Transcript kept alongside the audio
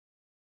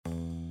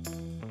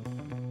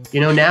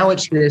Now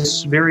it's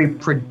this very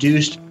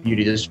produced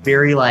beauty, this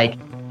very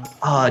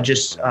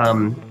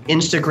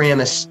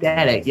Instagram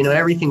aesthetic.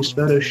 Everything's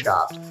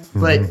photoshopped.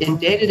 Mm-hmm. But in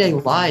day-to-day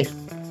life,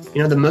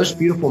 the most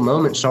beautiful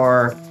moments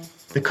are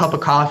the cup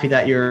of coffee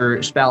that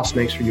your spouse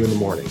makes for you in the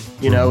morning.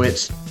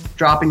 It's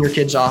dropping your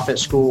kids off at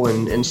school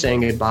and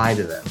saying goodbye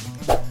to them.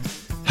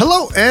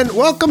 Hello and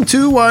welcome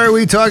to Why Are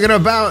We Talking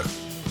About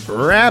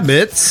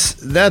Rabbits?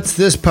 That's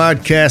this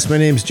podcast. My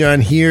name's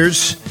John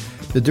Heers,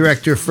 the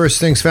director of First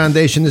Things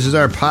Foundation. This is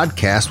our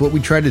podcast. What we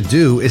try to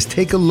do is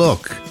take a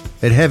look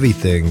at heavy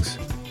things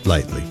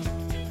lightly.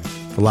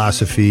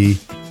 Philosophy,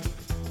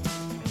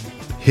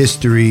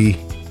 history,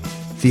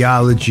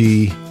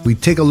 theology. We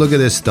take a look at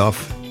this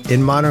stuff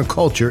in modern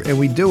culture, and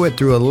we do it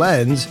through a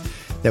lens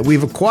that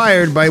we've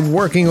acquired by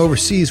working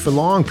overseas for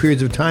long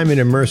periods of time in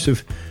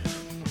immersive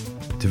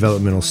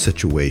developmental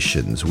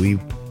situations. We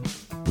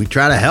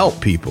try to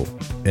help people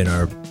in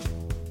our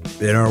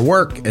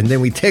work, and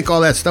then we take all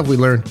that stuff we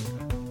learn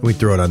and we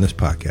throw it on this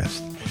podcast.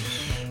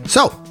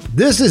 So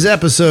this is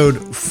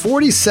episode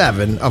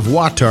 47 of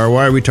WATAR.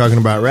 Why Are We Talking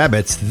About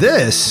Rabbits?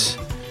 This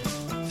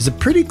is a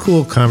pretty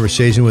cool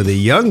conversation with a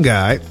young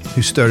guy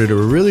who started a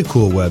really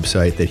cool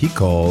website that he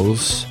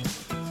calls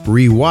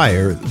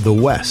Rewire the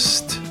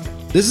West.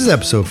 This is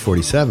episode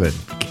 47.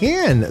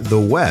 Can the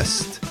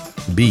West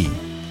be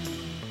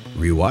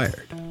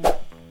rewired?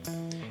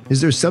 Is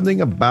there something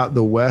about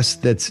the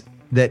West that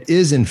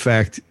is in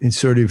fact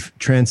sort of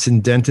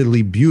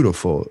transcendentally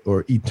beautiful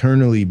or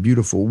eternally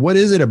beautiful? What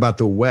is it about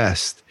the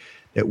West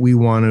that we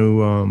want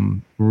to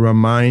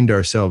remind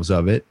ourselves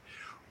of it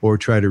or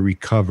try to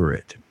recover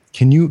it?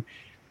 Can you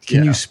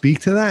speak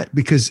to that?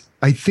 Because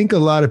I think a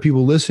lot of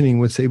people listening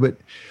would say, but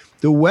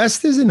the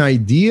West is an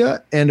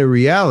idea and a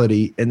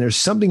reality, and there's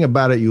something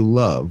about it you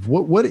love.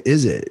 What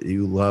is it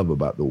you love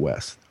about the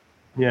West?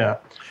 Yeah.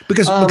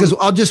 Because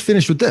I'll just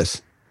finish with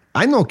this.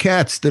 I know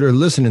cats that are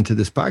listening to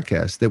this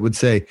podcast that would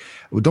say,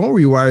 well, don't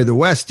rewire the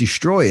West,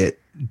 destroy it.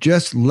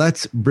 Just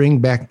let's bring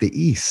back the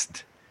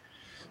East.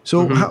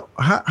 So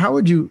how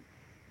would you,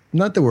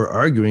 not that we're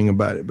arguing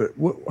about it, but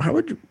how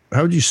would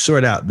you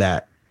sort out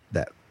that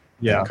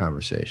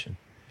conversation?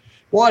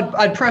 Well,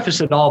 I'd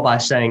preface it all by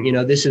saying,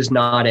 this is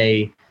not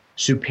a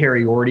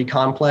superiority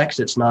complex.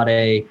 It's not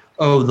the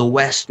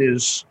West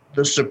is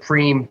the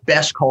supreme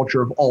best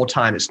culture of all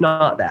time. It's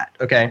not that.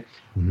 Okay.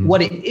 Mm-hmm.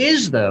 What it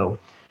is, though,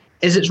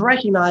 is it's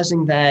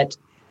recognizing that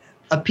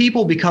a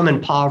people become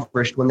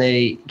impoverished when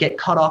they get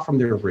cut off from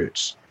their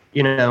roots.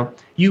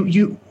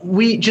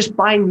 We just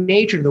by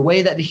nature, the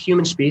way that the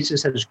human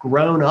species has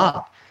grown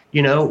up,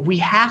 we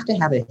have to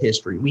have a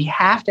history. We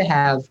have to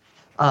have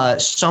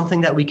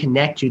something that we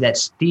connect to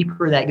that's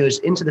deeper, that goes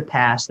into the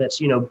past,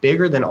 that's,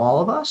 bigger than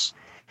all of us.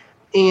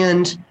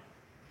 And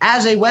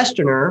as a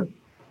Westerner,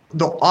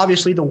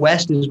 obviously the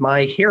West is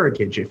my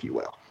heritage, if you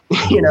will,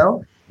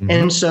 Mm-hmm.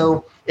 And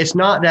so it's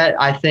not that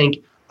I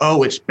think,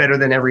 it's better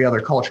than every other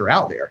culture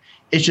out there.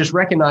 It's just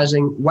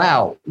recognizing,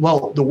 wow,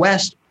 well, the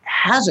West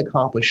has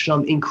accomplished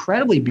some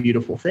incredibly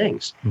beautiful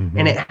things. Mm-hmm.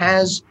 And it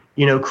has,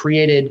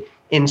 created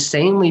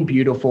insanely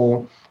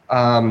beautiful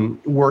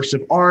works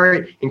of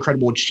art,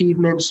 incredible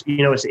achievements.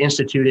 It's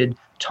instituted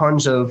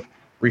tons of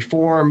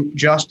reform,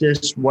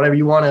 justice, whatever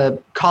you want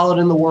to call it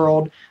in the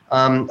world.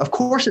 Of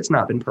course, it's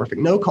not been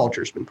perfect. No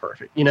culture's been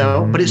perfect,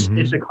 but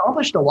it's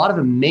accomplished a lot of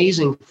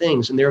amazing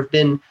things. And there have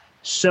been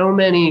so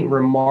many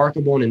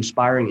remarkable and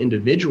inspiring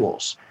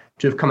individuals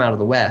to have come out of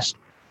the West.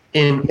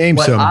 And name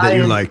some that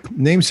you like.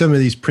 Name some of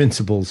these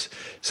principles,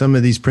 some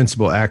of these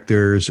principal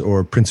actors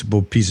or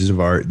principal pieces of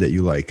art that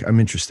you like. I'm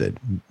interested.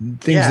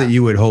 Things that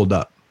you would hold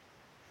up.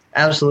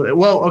 Absolutely.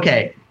 Well,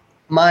 okay.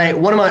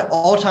 One of my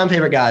all-time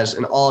favorite guys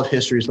in all of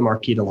history is the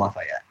Marquis de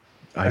Lafayette.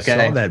 I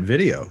saw that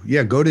video.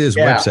 Yeah, go to his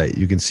website.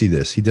 You can see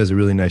this. He does a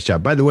really nice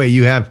job. By the way,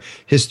 you have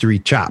history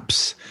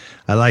chops.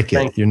 I like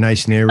it. You're a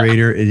nice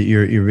narrator.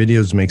 Your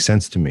videos make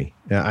sense to me.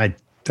 I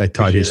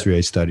taught history.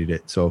 I studied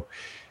it. So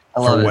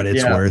for what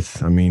it's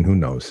worth, I mean, who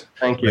knows?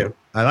 Thank you.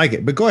 But I like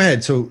it. But go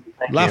ahead. So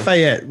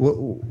Lafayette,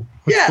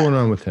 what's going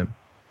on with him?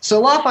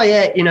 So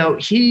Lafayette,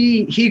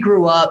 he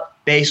grew up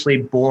basically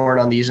born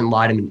on these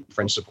Enlightenment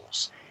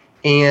principles.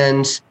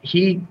 And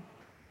he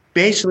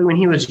basically, when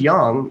he was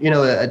young,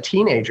 a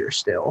teenager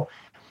still,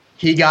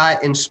 he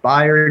got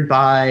inspired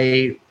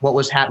by what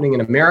was happening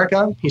in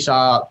America. He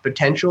saw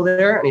potential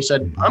there and he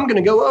said, I'm going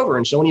to go over.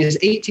 And so when he was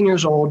 18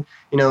 years old,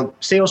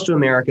 sails to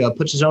America,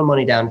 puts his own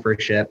money down for a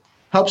ship,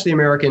 helps the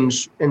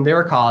Americans in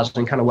their cause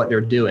and kind of what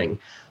they're doing.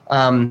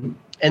 And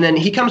then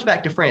he comes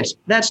back to France.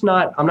 I'm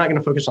not going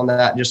to focus on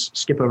that. Just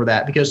skip over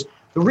that, because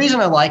the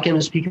reason I like him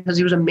is because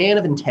he was a man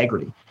of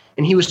integrity.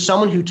 And he was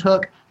someone who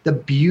took the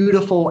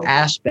beautiful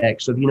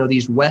aspects of,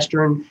 these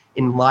Western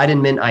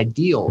Enlightenment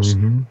ideals,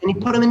 and he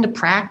put them into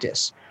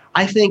practice.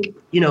 I think,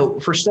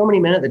 for so many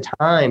men at the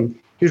time,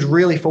 he was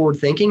really forward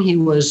thinking. He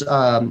was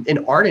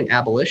an ardent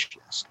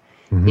abolitionist.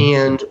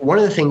 And one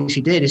of the things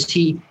he did is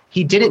he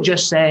didn't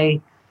just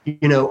say, he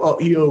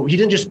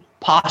didn't just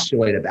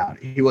postulate about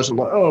it. He wasn't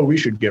like, oh, we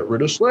should get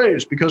rid of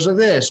slaves because of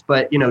this,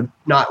 but,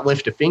 not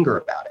lift a finger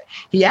about it.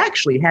 He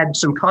actually had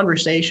some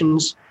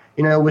conversations,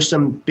 with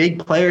some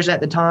big players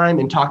at the time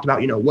and talked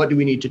about, what do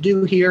we need to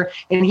do here?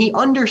 And he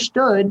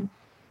understood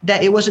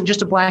that it wasn't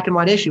just a black and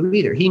white issue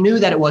either. He knew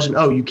that it wasn't,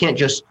 oh, you can't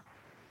just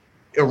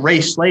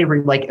erase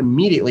slavery like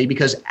immediately,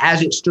 because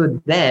as it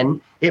stood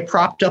then, it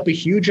propped up a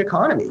huge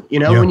economy.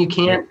 When you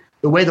can't,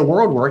 the way the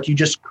world worked, you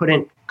just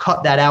couldn't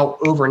cut that out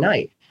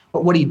overnight.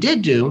 But what he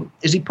did do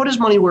is he put his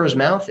money where his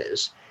mouth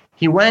is.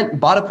 He went,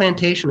 bought a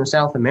plantation in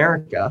South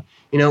America,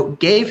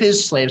 gave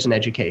his slaves an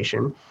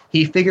education.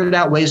 He figured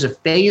out ways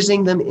of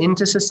phasing them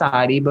into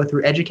society, both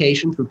through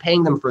education, through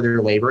paying them for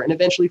their labor, and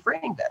eventually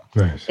freeing them.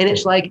 Nice. And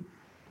it's like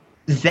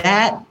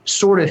that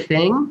sort of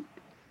thing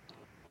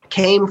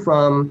came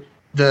from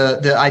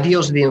the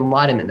ideals of the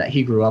Enlightenment that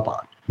he grew up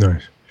on.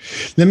 Nice.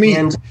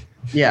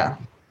 Yeah.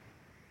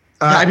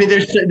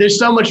 There's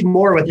so much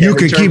more with him. You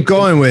could keep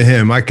going with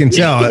him. I can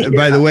tell. Yeah.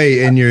 By the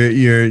way, in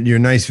your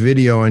nice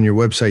video on your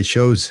website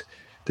shows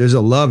there's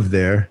a love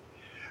there.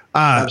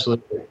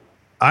 Absolutely.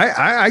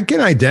 I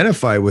can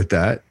identify with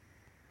that.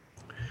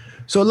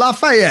 So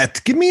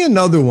Lafayette, give me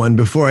another one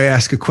before I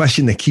ask a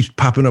question that keeps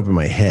popping up in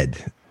my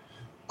head.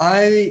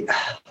 I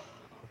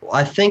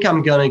think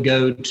I'm gonna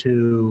go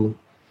to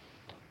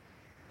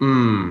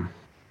The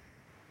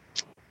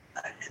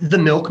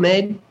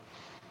Milkmaid.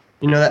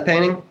 You know that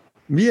painting?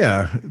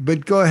 Yeah,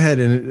 but go ahead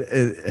and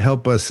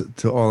help us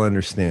to all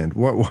understand.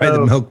 Why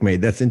the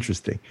Milkmaid? That's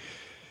interesting.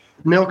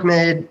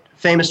 Milkmaid,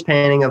 famous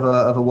painting of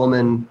a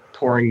woman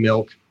pouring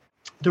milk.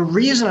 The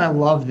reason I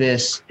love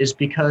this is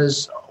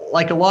because,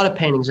 like a lot of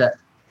paintings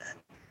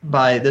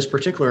by this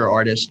particular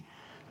artist,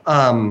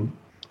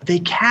 they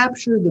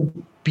capture the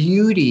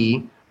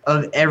beauty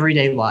of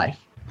everyday life.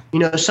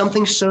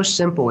 Something so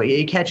simple.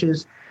 It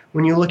catches,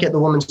 when you look at the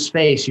woman's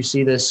face, you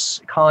see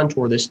this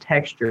contour, this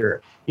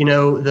texture,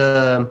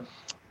 the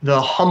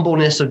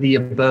humbleness of the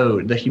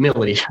abode, the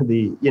humility,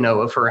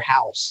 of her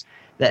house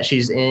that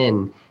she's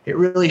in. It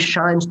really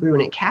shines through,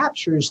 and it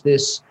captures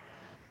this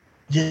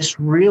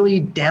really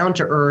down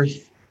to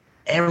earth,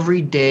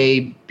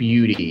 everyday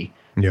beauty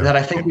that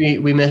I think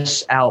we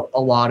miss out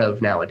a lot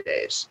of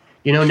nowadays.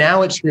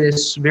 Now it's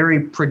this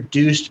very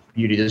produced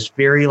beauty, this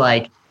very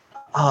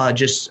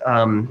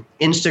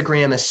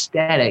Instagram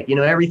aesthetic,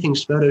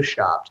 everything's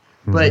photoshopped.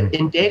 Mm-hmm. But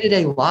in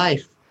day-to-day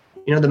life,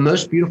 the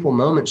most beautiful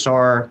moments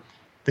are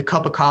the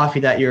cup of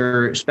coffee that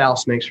your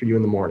spouse makes for you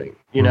in the morning.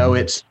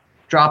 It's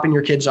dropping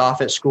your kids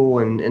off at school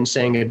and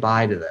saying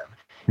goodbye to them.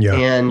 Yeah.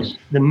 And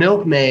The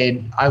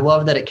Milkmaid, I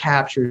love that it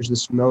captures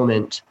this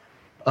moment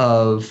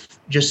of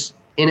just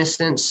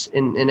innocence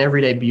and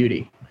everyday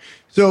beauty.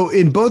 So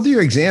in both of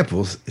your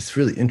examples, it's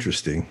really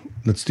interesting.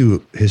 Let's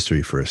do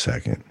history for a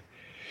second.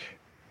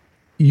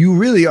 You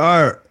really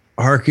are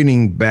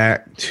hearkening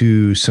back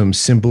to some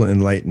simple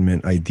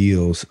Enlightenment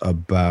ideals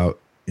about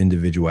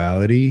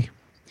individuality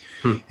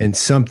and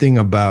something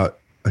about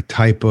a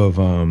type of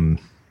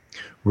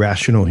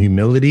rational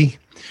humility,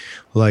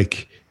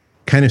 like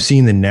kind of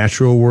seeing the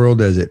natural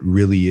world as it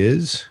really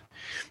is.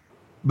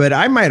 But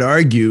I might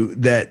argue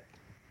that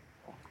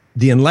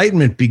the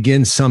Enlightenment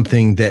begins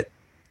something that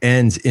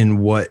ends in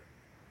what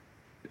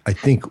I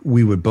think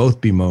we would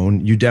both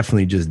bemoan. You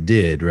definitely just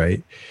did,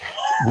 right?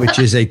 Which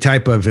is a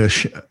type of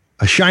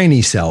a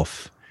shiny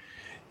self.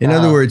 In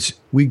other words,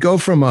 we go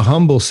from a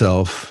humble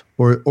self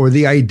or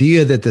the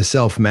idea that the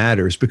self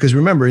matters. Because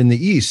remember, in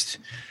the East,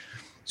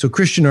 so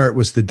Christian art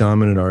was the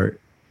dominant art,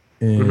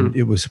 and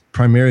it was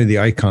primarily the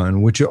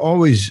icon, which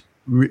always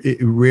it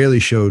rarely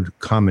showed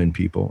common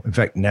people. In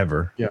fact,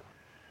 never. Yeah.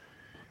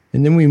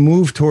 And then we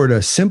moved toward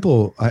a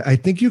simple, I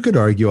think you could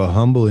argue a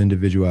humble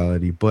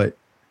individuality, but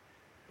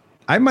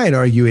I might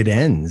argue it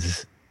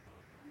ends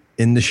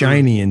in the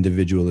shiny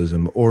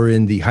individualism or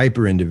in the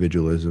hyper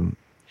individualism.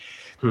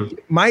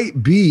 It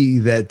might be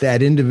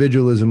that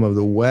individualism of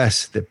the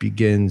West that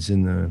begins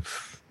in the,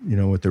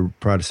 with the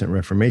Protestant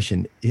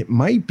Reformation, it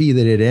might be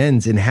that it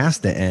ends and has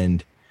to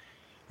end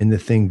in the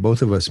thing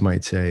both of us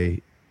might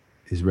say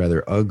is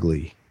rather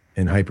ugly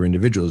in hyper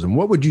individualism.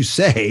 What would you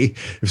say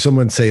if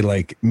someone, say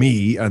like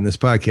me on this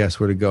podcast,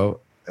 were to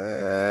go,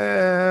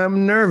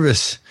 I'm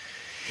nervous?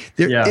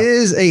 There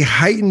is a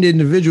heightened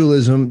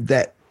individualism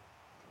that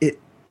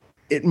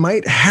it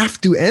might have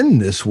to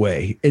end this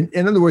way.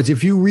 In other words,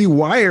 if you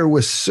rewire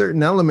with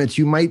certain elements,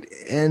 you might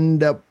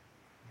end up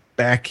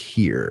back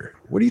here.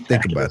 What do you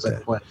think about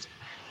that?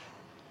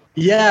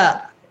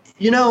 Yeah,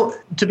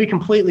 to be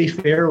completely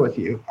fair with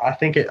you, I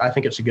think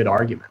it's a good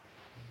argument.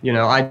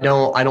 I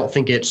don't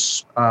think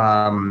it's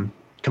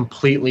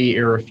completely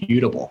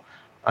irrefutable.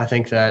 I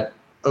think that,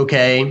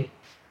 okay,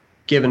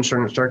 given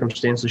certain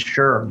circumstances,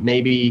 sure,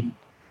 maybe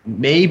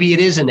it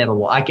is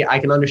inevitable. I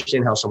can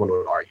understand how someone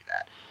would argue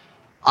that.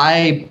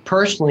 I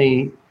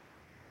personally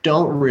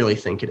don't really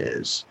think it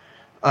is.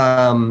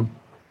 I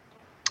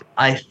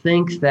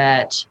think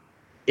that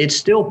it's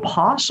still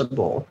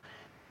possible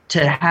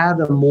to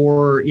have a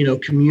more,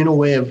 communal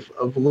way of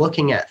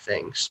looking at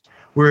things,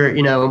 where,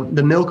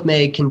 the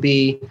milkmaid can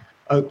be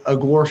a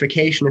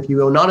glorification, if you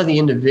will, not of the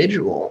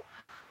individual,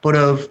 but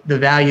of the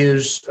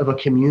values of a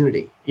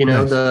community,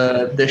 Nice.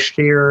 the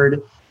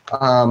shared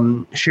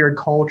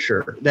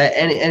culture, that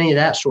any of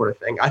that sort of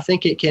thing. I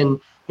think it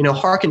can,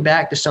 harken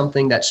back to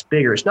something that's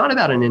bigger. It's not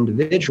about an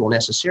individual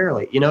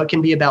necessarily. It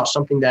can be about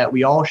something that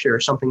we all share,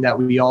 something that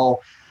we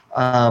all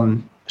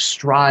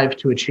strive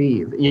to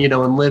achieve,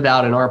 and live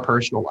out in our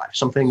personal life,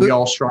 something we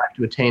all strive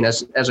to attain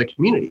as a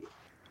community.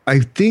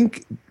 I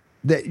think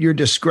that you're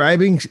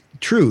describing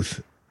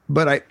truth,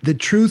 but the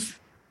truth,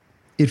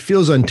 it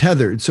feels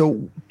untethered.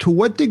 So to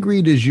what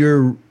degree does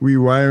your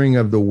rewiring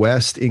of the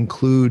West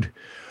include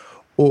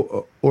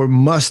or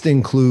must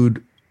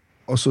include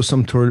also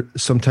some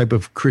type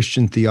of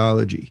Christian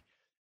theology?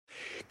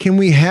 Can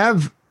we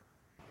have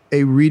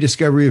a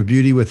rediscovery of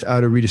beauty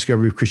without a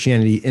rediscovery of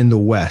Christianity in the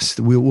West?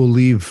 We'll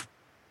leave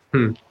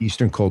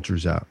Eastern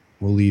cultures out.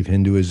 We'll leave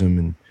Hinduism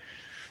and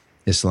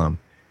Islam.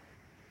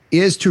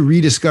 Is to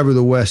rediscover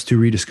the West to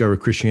rediscover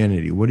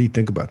Christianity? What do you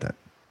think about that?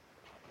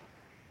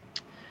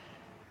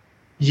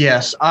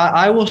 Yes,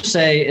 I will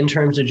say, in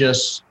terms of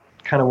just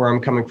kind of where I'm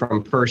coming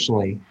from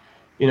personally,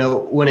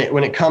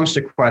 when it comes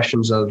to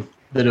questions of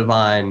the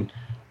divine,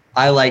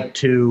 I like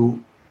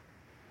to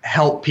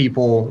help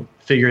people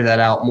figure that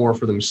out more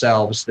for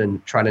themselves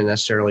than try to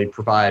necessarily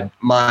provide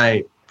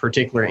my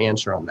particular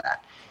answer on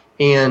that.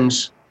 And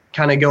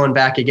kind of going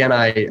back again,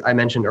 I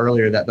mentioned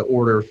earlier that the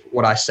order of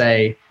what I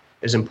say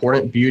is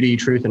important: beauty,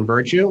 truth, and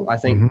virtue. I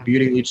think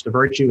beauty leads to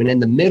virtue, and in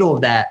the middle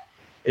of that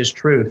is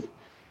truth.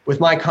 With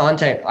my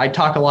content, I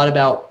talk a lot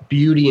about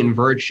beauty and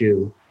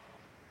virtue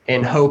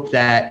and hope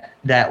that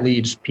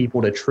leads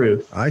people to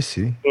truth. I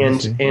see.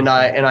 And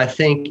I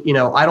think,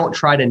 I don't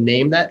try to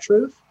name that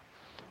truth.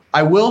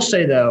 I will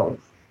say, though,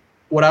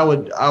 what I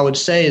would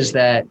say is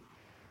that,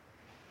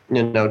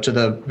 to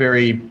the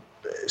very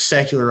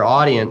secular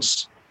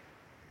audience,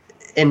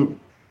 and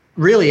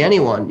really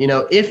anyone,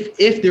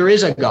 if there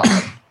is a God,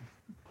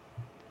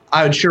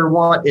 I would sure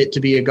want it to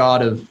be a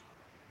God of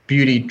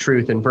beauty,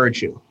 truth, and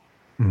virtue.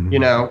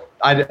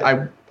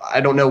 I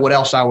don't know what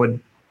else I would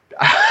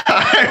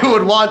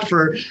want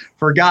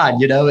for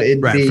God.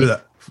 It'd be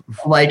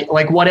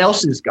like what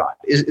else is God?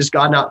 Is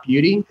God not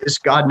beauty? Is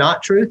God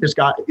not truth? Is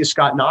God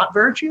not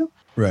virtue?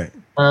 Right.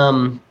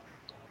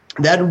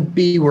 That would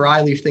be where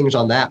I leave things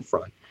on that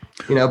front.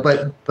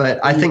 But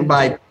I think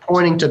by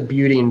pointing to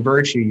beauty and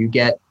virtue, you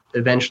get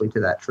eventually to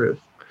that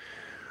truth.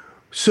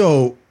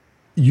 So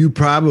you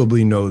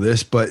probably know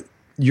this, but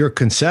your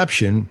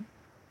conception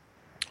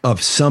of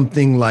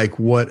something like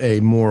what a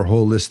more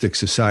holistic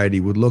society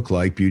would look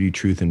like, beauty,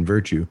 truth, and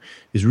virtue,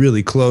 is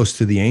really close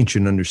to the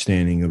ancient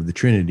understanding of the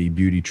Trinity,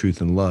 beauty,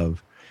 truth, and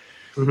love.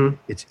 Mm-hmm.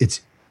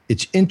 It's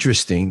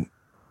interesting.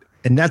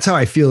 And that's how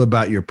I feel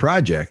about your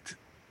project,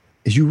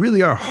 is you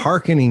really are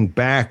hearkening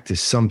back to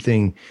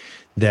something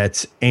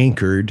that's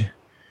anchored.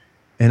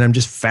 And I'm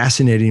just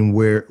fascinated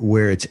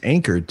where it's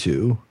anchored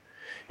to.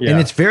 Yeah. And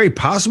it's very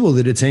possible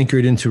that it's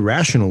anchored into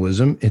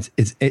rationalism.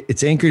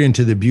 It's anchored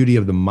into the beauty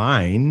of the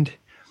mind.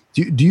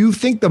 Do you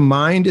think the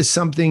mind is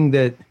something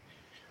that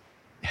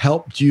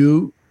helped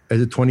you as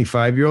a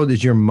 25-year-old?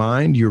 Is your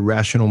mind, your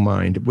rational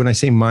mind? When I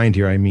say mind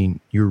here, I mean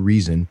your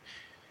reason.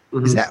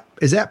 Mm-hmm.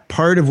 Is that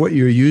part of what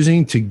you're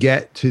using to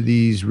get to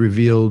these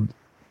revealed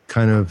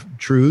kind of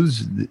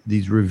truths,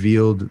 these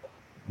revealed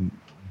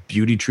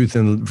beauty, truth,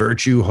 and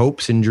virtue,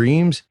 hopes and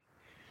dreams?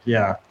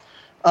 Yeah.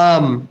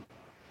 I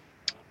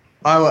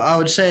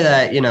would say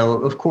that,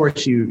 of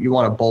course you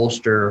want to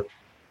bolster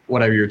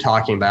whatever you're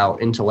talking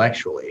about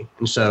intellectually.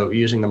 And so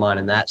using the mind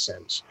in that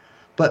sense.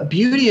 But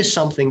beauty is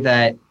something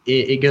that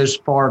it goes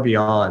far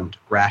beyond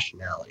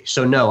rationality.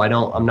 So no,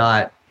 I'm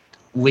not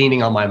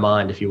leaning on my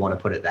mind, if you want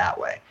to put it that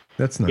way.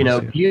 That's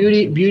nice.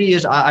 Beauty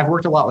is, I've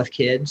worked a lot with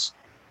kids,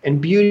 and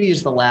beauty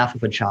is the laugh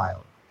of a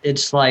child.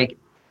 It's like,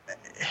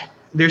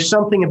 there's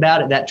something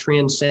about it that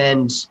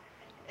transcends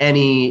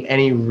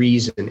any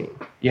reasoning,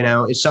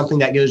 it's something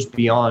that goes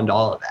beyond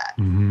all of that.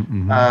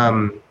 Mm-hmm,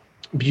 mm-hmm.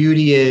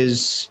 Beauty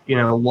is,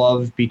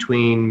 love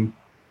between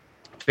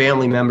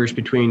family members,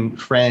 between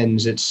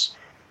friends. It's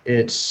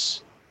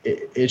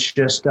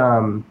just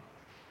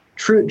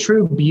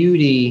true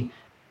beauty.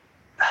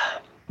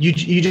 You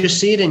just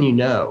see it and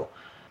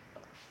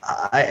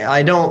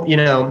I don't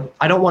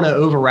want to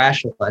over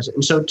rationalize it.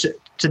 And so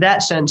to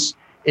that sense,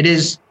 it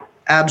is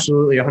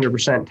absolutely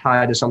 100%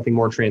 tied to something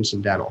more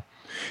transcendental.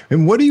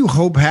 And what do you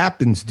hope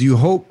happens? Do you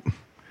hope,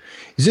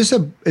 is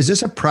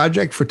this a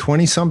project for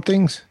 20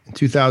 somethings in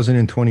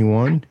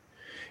 2021?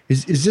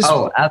 Is this?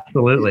 Oh,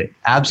 absolutely.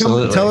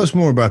 Absolutely. Tell us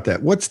more about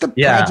that. What's the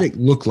project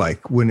look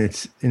like when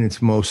it's in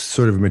its most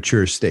sort of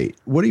mature state?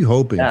 What are you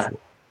hoping for?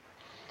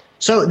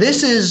 So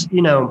this is,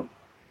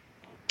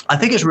 I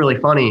think it's really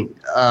funny.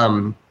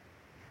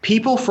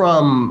 People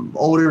from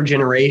older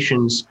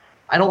generations,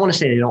 I don't want to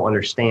say they don't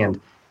understand.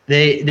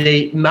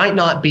 They might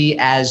not be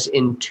as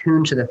in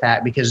tune to the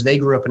fact because they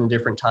grew up in a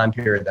different time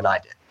period than I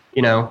did,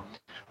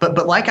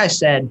 But like I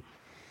said,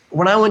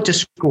 when I went to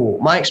school,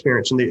 my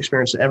experience and the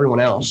experience of everyone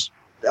else,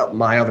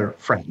 my other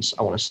friends,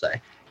 I want to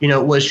say,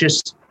 was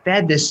just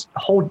fed this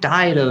whole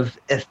diet of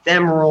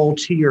ephemeral,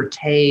 to your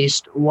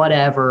taste,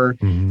 whatever,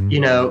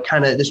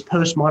 kind of this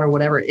postmodern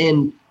whatever.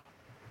 And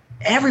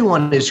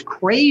everyone is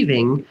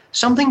craving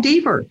something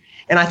deeper.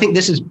 And I think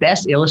this is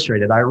best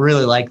illustrated. I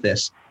really like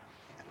this.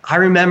 I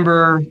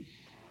remember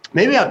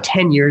maybe about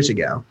 10 years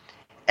ago,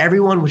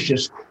 everyone was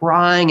just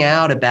crying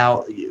out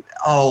about,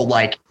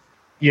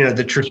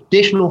 the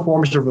traditional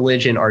forms of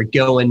religion are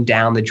going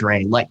down the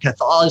drain, like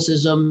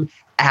Catholicism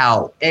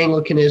out,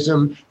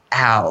 Anglicanism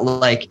out,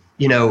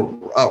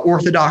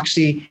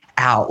 Orthodoxy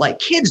out. Like,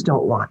 kids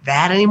don't want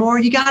that anymore.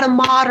 You got to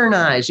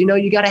modernize,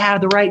 you got to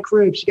have the right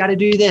groups. You got to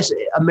do this.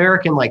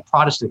 American,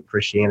 Protestant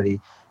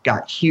Christianity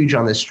got huge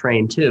on this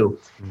train too.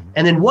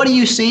 And then what do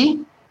you see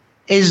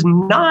is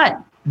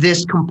not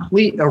this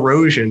complete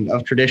erosion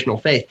of traditional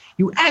faith.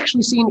 You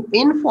actually see an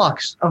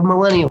influx of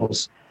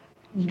millennials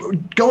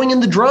going in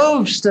the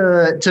droves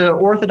to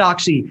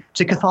Orthodoxy,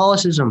 to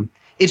Catholicism.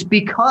 It's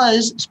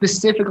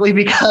specifically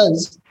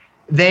because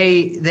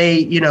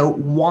they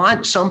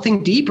want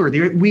something deeper.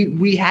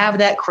 We have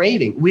that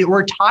craving.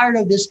 We're tired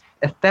of this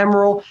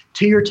ephemeral,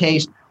 to your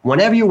taste,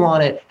 whenever you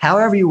want it,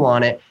 however you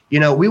want it.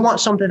 We want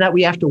something that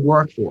we have to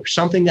work for,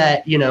 something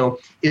that,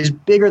 is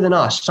bigger than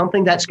us,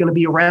 something that's going to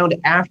be around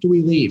after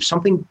we leave,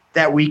 something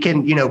that we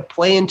can,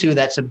 play into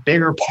that's a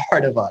bigger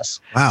part of us.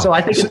 Wow. So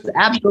I think it's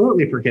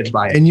absolutely for kids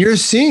by age. And you're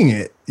seeing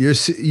it. You're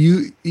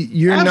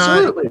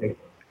absolutely. Not,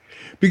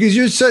 because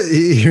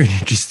you're an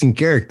interesting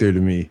character to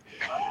me,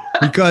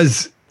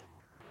 because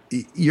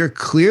you're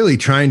clearly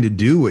trying to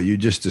do what you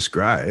just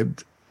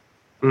described,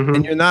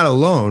 and you're not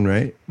alone,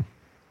 right?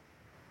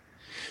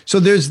 So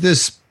there's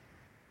this.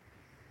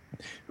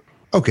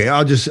 Okay,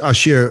 I'll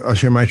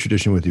share my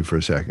tradition with you for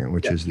a second,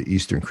 which is the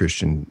Eastern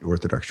Christian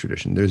Orthodox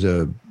tradition. There's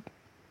a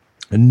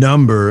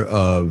number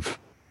of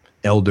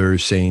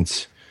elders,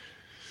 saints,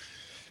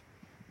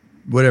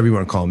 whatever you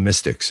want to call them,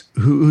 mystics,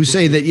 who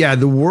say that,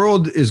 the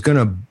world is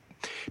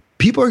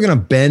people are going to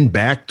bend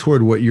back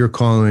toward what you're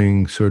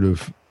calling sort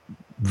of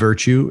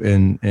virtue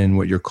and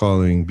what you're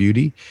calling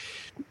beauty,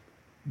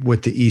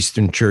 what the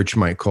Eastern Church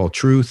might call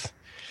truth.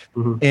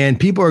 And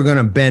people are going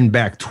to bend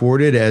back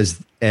toward it as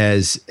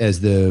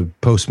the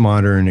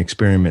postmodern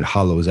experiment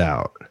hollows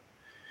out.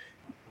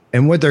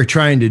 And what they're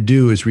trying to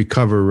do is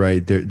recover,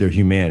 their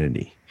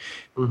humanity.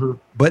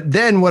 But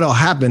then what'll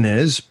happen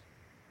is,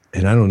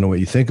 and I don't know what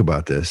you think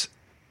about this,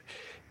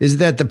 is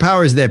that the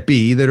powers that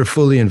be that are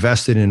fully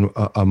invested in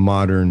a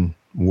modern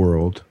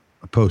world,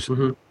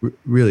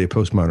 really a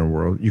postmodern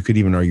world, you could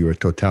even argue a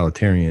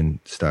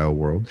totalitarian style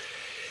world,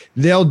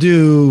 they'll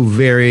do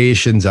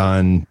variations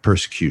on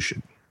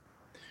persecution.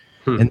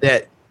 And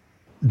that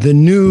the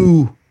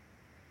new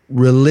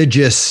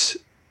religious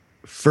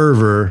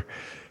fervor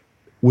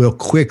will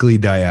quickly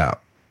die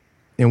out.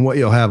 And what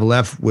you'll have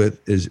left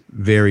with is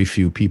very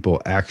few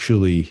people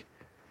actually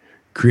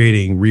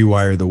creating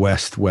Rewire the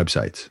West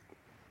websites.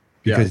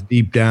 Because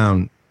deep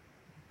down,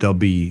 they'll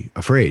be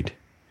afraid.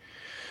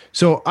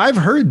 So I've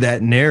heard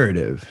that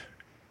narrative.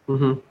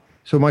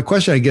 So my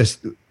question, I guess,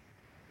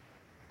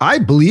 I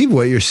believe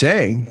what you're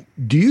saying.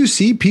 Do you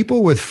see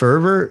people with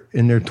fervor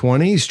in their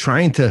 20s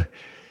trying to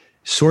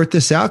sort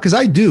this out? Because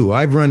I do.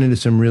 I've run into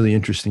some really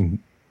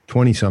interesting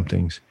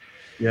 20-somethings.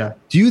 Yeah.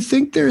 Do you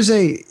think it's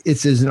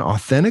an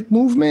authentic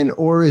movement,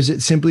 or is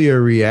it simply a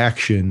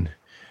reaction,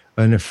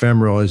 an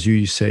ephemeral, as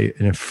you say,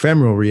 an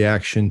ephemeral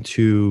reaction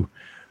to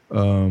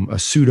a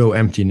pseudo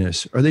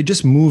emptiness? Are they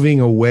just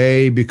moving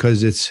away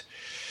because it's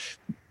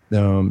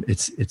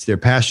their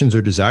passions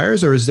or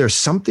desires, or is there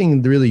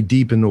something really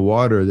deep in the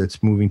water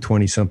that's moving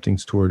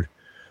 20-somethings toward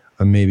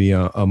maybe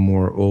a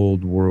more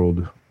old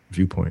world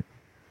viewpoint?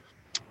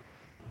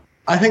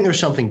 I think there's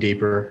something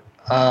deeper.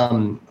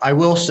 I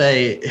will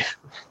say,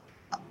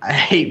 I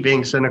hate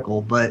being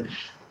cynical, but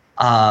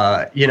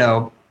I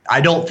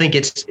don't think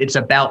it's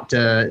about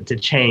to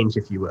change,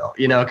 if you will.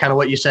 Kind of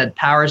what you said,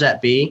 powers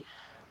that be.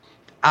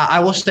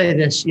 I will say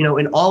this,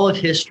 in all of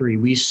history,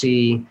 we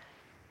see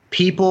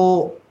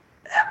people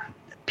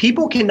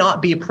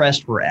cannot be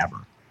oppressed forever.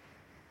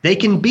 They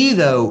can be,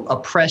 though,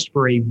 oppressed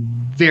for a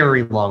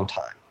very long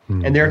time.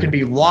 And there can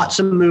be lots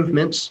of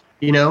movements,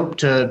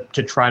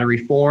 to try to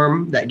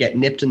reform that get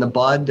nipped in the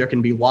bud. There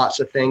can be lots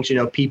of things,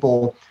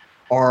 people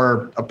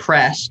are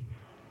oppressed,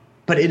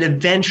 but it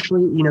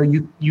eventually,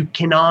 you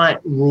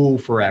cannot rule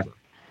forever.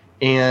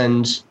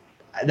 And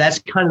that's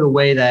kind of the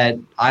way that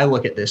I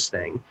look at this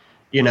thing.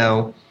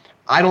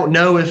 I don't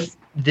know if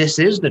this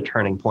is the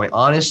turning point,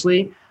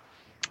 honestly.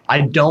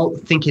 I don't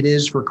think it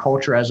is for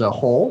culture as a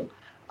whole.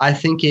 I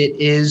think it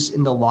is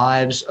in the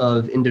lives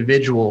of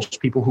individuals,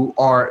 people who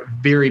are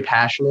very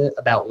passionate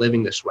about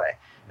living this way.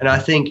 And I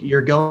think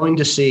you're going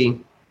to see,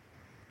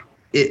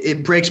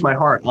 it breaks my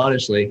heart,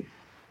 honestly,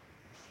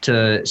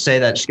 to say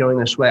that it's going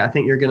this way. I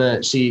think you're going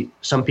to see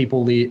some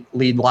people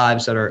lead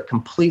lives that are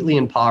completely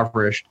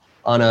impoverished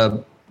on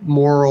a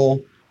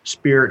moral,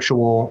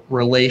 spiritual,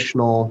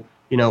 relational,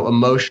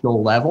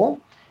 emotional level.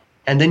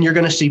 And then you're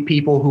going to see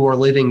people who are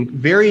living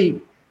very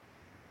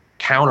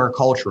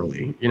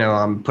counterculturally.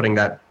 I'm putting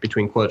that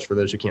between quotes for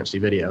those who can't see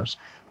videos.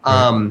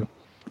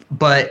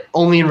 but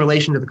only in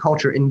relation to the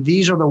culture. And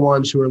these are the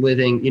ones who are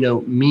living,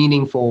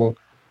 meaningful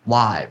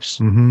lives,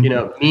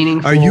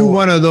 meaningful. Are you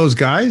one of those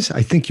guys?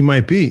 I think you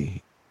might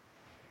be.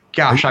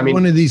 Gosh, I mean,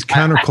 one of these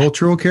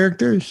countercultural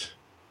characters.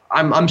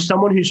 I'm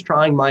someone who's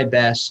trying my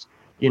best,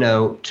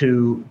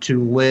 to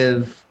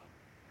live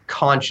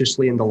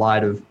consciously in the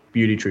light of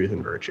beauty, truth,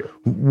 and virtue.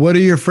 What do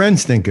your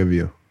friends think of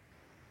you?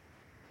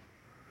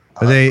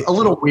 Are they a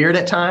little weird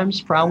at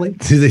times? Probably.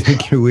 Do they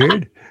think you're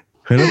weird?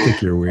 I don't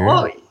think you're weird.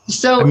 Well,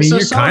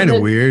 you're kind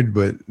of weird,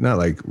 but not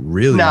like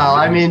really. No,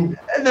 weird. I mean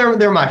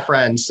they're my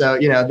friends, so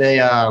they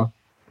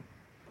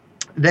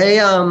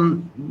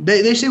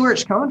see where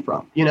it's coming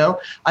from.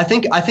 I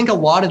think a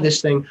lot of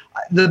this thing.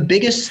 The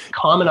biggest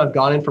comment I've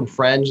gotten from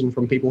friends and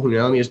from people who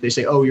know me is they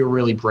say, "Oh, you're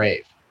really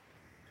brave."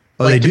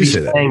 Oh, they do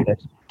say that.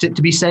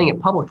 To be saying it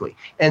publicly.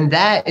 And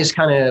that is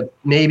kind of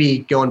maybe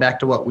going back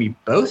to what we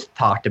both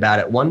talked about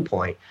at one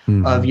point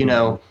of,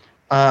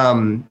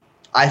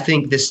 I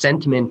think this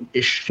sentiment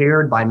is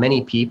shared by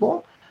many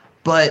people,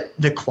 but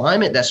the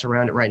climate that's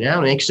around it right now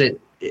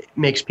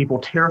makes people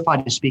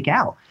terrified to speak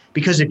out.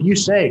 Because if you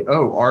say,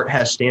 "Oh, art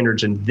has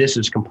standards and this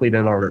is complete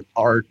and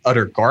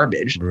utter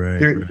garbage,"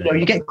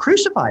 you get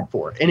crucified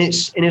for it. And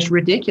it's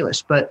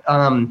ridiculous. But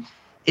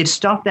it's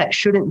stuff that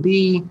shouldn't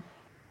be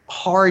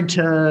hard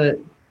to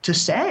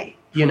say,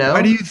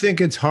 Why do you think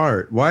it's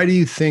hard? Why do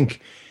you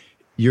think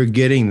you're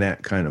getting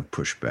that kind of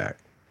pushback?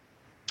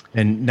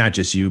 And not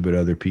just you, but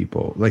other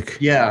people.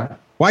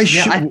 Why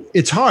should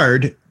it's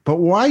hard, but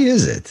why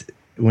is it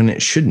when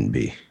it shouldn't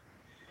be?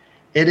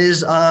 It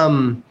is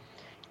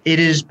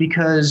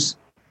because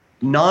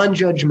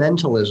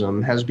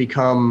non-judgmentalism has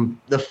become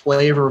the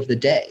flavor of the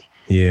day.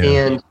 Yeah.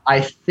 And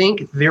I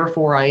think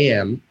therefore I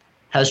am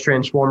has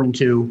transformed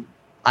into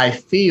I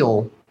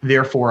feel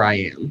therefore I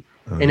am.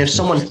 And if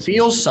someone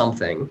feels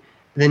something,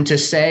 then to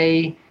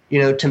say,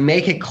 to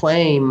make a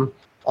claim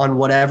on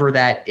whatever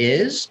that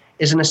is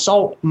an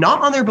assault,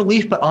 not on their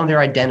belief, but on their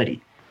identity.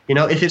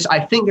 If it's, I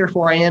think,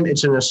 therefore I am,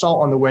 it's an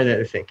assault on the way that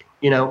they're thinking.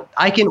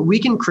 We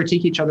can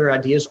critique each other's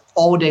ideas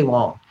all day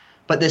long,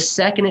 but the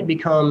second it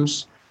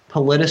becomes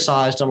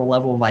politicized on a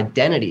level of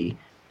identity,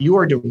 you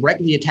are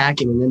directly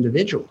attacking an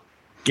individual,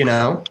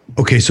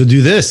 Okay. So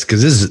do this,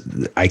 because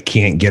I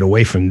can't get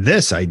away from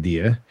this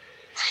idea.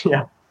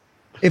 Yeah.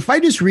 If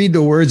I just read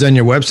the words on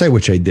your website,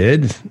 which I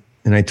did,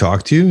 and I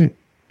talked to you,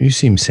 you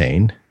seem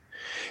sane.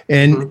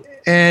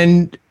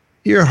 And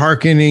you're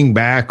hearkening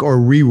back or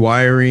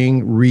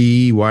rewiring.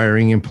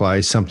 Rewiring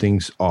implies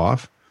something's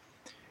off.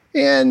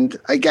 And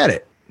I get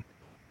it.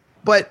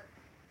 But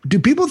do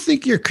people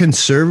think you're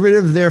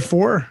conservative,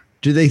 therefore?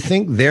 Do they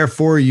think,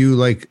 therefore, you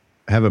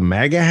have a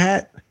MAGA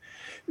hat?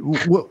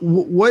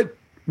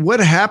 What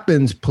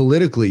happens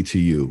politically to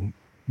you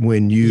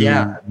when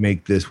you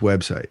make this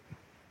website?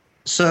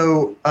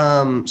 So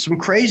some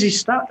crazy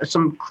stuff,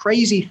 some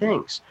crazy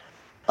things.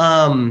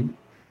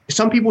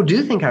 Some people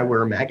do think I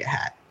wear a MAGA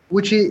hat,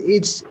 which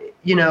it's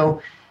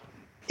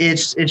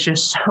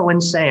just so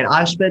insane.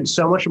 I've spent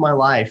so much of my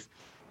life,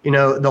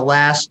 the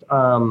last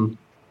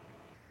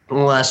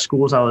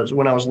schools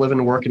when I was living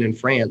and working in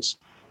France,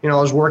 I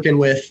was working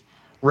with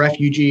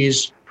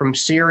refugees from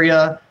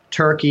Syria,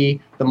 Turkey,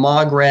 the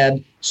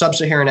Maghreb,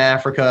 Sub-Saharan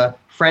Africa,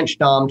 French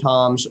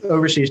dom-toms,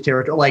 overseas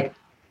territory,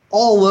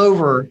 all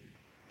over.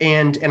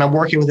 And I'm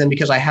working with them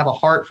because I have a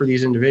heart for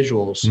these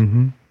individuals.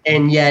 Mm-hmm.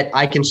 And yet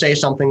I can say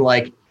something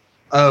like,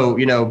 "Oh,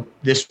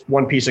 this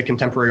one piece of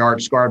contemporary art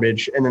is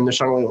garbage." And then they're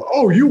suddenly,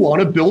 "Oh, you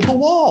want to build the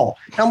wall."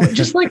 And I'm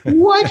just like,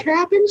 what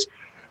happens?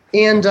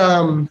 And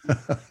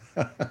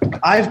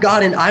I've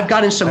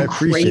gotten some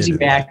crazy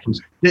reactions.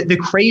 The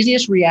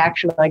craziest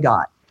reaction I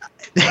got,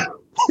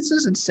 this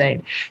is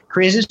insane.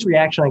 Craziest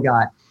reaction I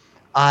got,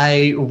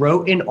 I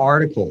wrote an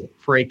article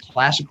for a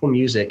classical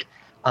music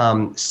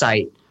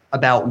site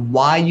about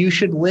why you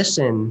should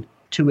listen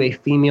to a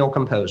female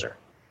composer.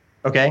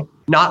 Okay?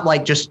 Not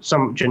just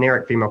some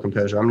generic female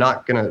composer. I'm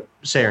not going to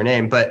say her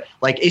name, but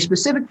a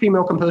specific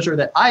female composer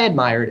that I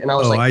admired. And I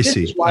was I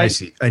see. This is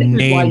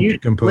why you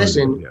composer.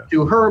 Listen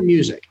to her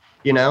music,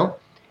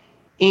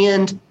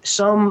 And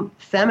some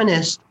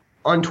feminist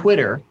on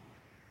Twitter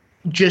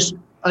just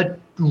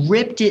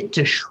ripped it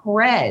to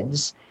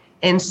shreds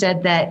and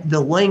said that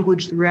the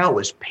language throughout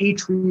was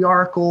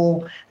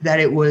patriarchal, that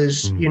it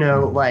was,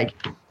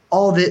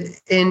 all that,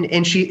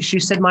 and she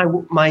said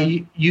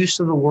my use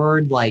of the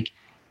word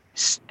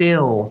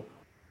still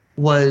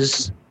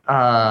was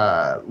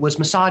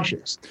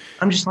misogynist.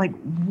 I'm just like,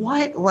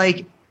 what?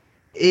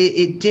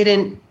 It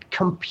didn't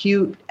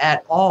compute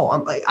at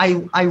all.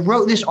 I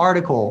wrote this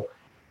article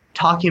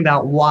talking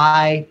about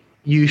why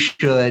you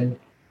should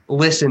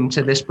listen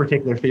to this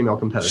particular female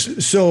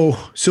composer. So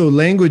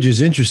language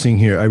is interesting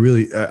here. I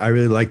really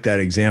like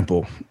that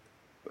example.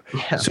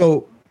 Yeah.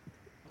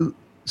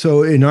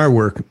 So in our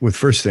work with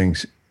First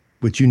Things,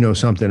 which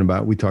something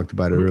about, we talked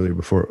about it earlier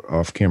before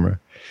off camera,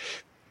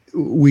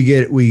 we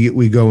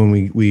go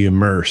and we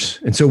immerse.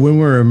 And so when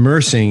we're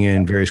immersing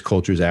in various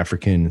cultures,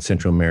 African and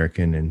Central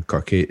American and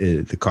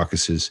the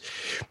Caucasus,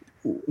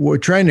 we're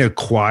trying to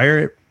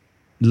acquire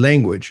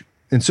language.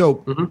 And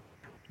so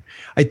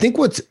I think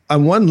what's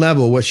on one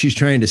level, what she's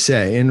trying to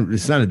say, and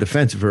it's not a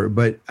defense of her,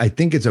 but I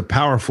think it's a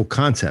powerful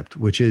concept,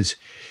 which is,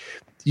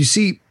 you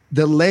see,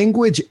 the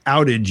language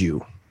outed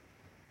you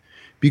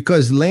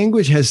because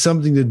language has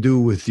something to do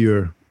with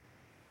your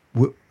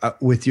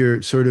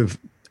sort of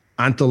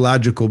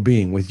ontological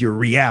being, with your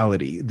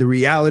reality, the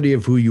reality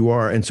of who you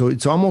are. And so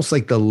it's almost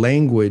like the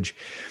language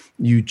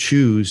you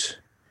choose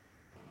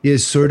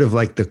is sort of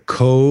like the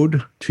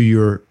code to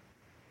your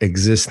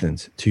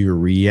existence, to your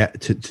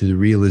to the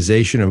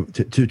realization of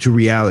to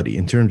reality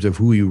in terms of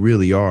who you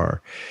really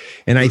are.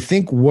 And I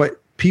think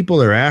what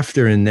people are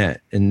after in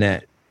that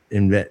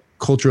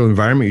cultural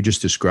environment you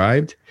just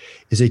described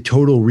is a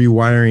total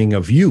rewiring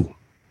of you.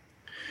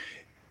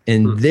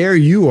 And there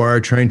you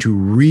are trying to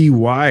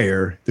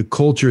rewire the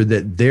culture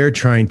that they're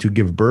trying to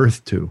give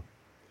birth to.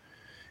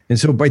 And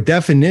so by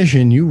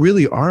definition, you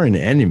really are an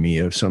enemy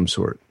of some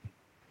sort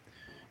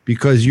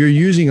because you're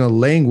using a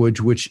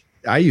language, which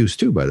I use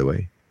too, by the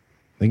way.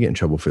 I get in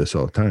trouble for this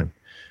all the time,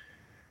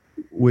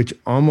 which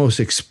almost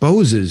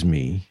exposes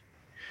me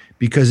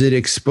because it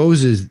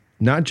exposes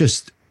not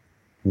just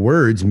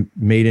words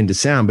made into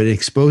sound, but it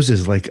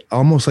exposes like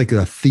almost like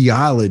a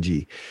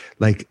theology,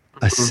 like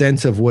a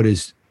sense of what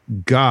is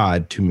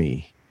God to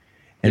me.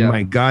 And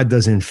my God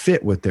doesn't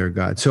fit with their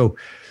God. So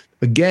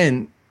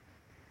again,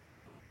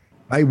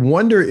 I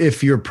wonder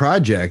if your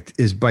project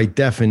is by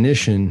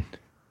definition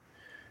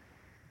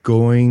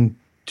going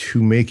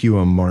to make you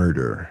a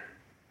martyr.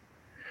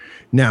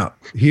 Now,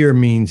 here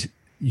means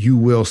you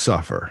will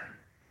suffer.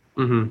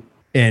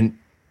 And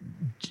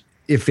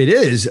if it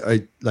is,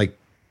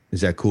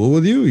 is that cool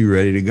with you? Are you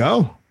ready to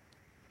go?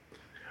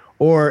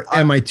 Or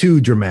am I too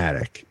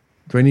dramatic?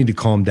 Do I need to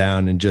calm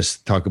down and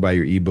just talk about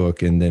your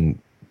ebook and then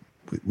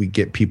we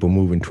get people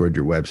moving toward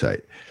your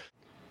website?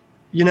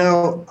 You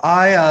know,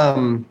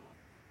 I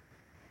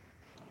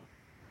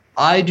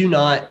do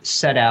not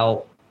set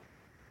out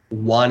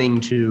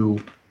wanting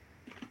to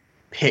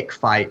pick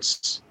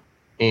fights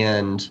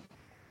and,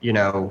 you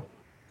know,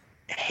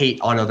 hate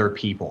on other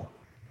people.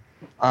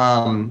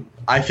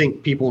 I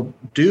think people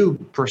do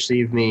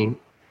perceive me,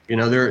 you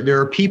know, there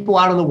are people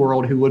out in the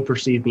world who would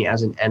perceive me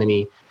as an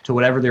enemy to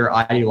whatever their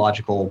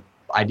ideological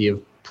idea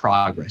of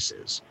progress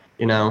is,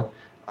 you know,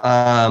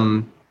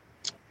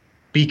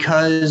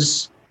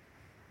 because,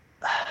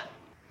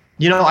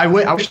 you know, I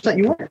wish that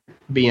you weren't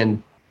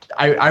being,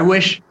 I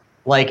wish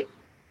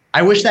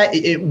that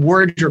it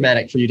were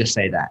dramatic for you to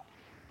say that,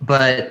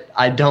 but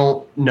I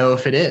don't know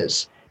if it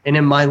is. And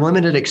in my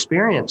limited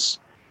experience,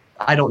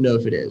 I don't know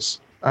if it is.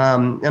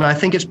 And I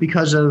think it's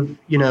because of,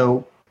 you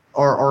know,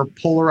 our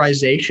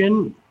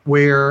polarization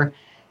where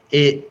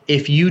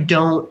if you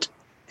don't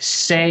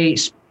say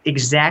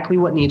exactly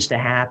what needs to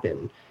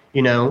happen,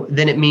 you know,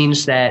 then it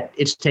means that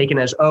it's taken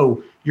as,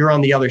 oh, you're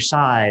on the other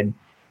side.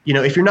 You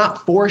know, if you're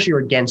not for us, you're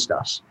against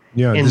us.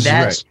 Yeah, and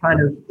that's right.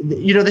 Kind of,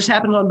 you know, this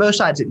happens on both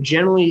sides. It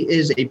generally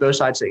is a both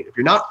sides thing. If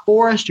you're not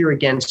for us, you're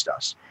against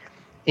us.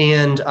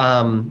 And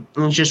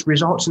it just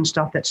results in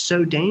stuff that's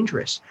so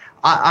dangerous.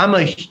 I'm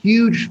a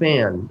huge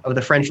fan of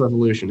the French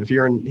Revolution. If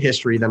you're in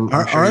history, then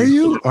are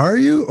you?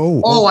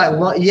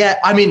 Yeah.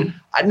 I mean,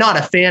 I'm not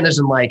a fan as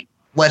in like,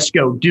 let's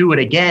go do it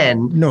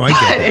again. No, I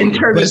get it. In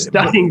terms of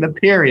studying the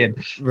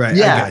period. Right.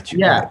 Yeah. I got you.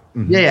 Yeah. Right.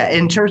 Mm-hmm. Yeah.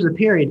 In terms of the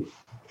period,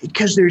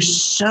 because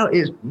there's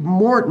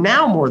more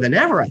than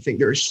ever, I think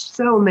there's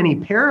so many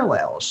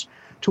parallels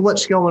to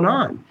what's going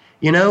on.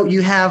 You know,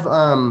 you have,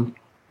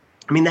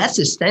 that's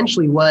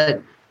essentially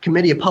what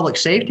Committee of Public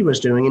Safety was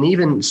doing. And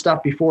even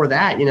stuff before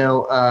that, you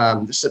know,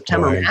 the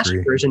September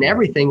massacres and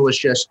everything was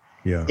just,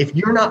 if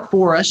you're not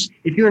for us,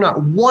 if you're not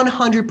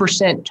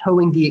 100%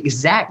 towing the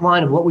exact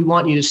line of what we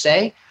want you to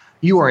say,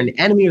 you are an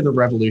enemy of the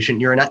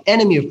revolution. You're an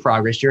enemy of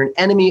progress. You're an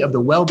enemy of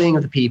the well-being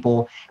of the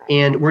people.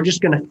 And we're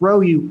just going to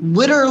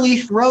literally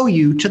throw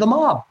you to the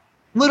mob.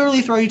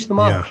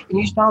 Yeah. And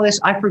you saw this,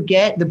 I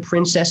forget the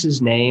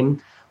princess's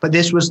name, but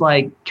this was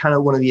like kind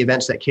of one of the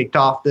events that kicked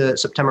off the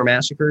September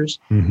massacres.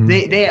 Mm-hmm.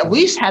 They at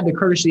least had the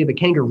courtesy of a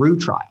kangaroo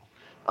trial,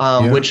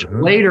 which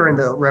later in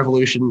the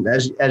revolution,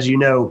 as you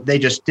know, they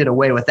just did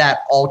away with that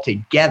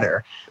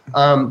altogether.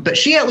 But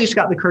she at least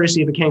got the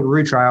courtesy of a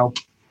kangaroo trial.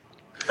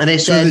 And they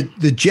said, so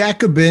the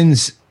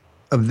Jacobins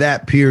of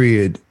that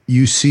period,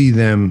 you see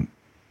them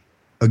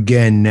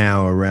again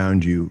now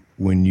around you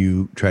when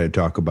you try to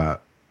talk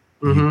about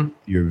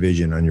your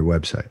vision on your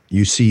website.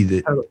 You see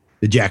the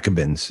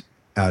Jacobins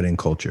out in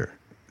culture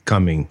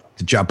coming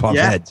to chop off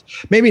heads.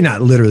 Maybe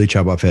not literally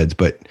chop off heads,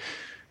 but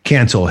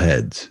cancel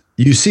heads.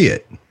 You see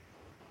it.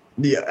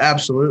 Yeah,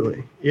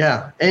 absolutely.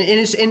 Yeah.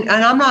 And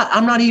I'm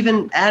not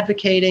even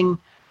advocating,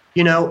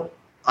 you know,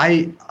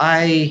 I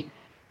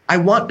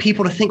want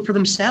people to think for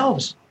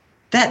themselves.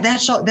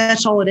 That's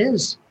all it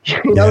is.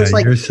 You know, it's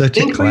like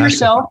think for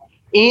yourself,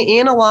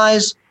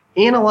 analyze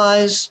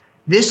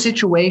this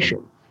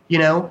situation, you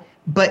know,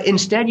 but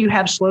instead you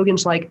have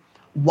slogans like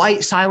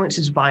white silence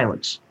is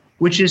violence,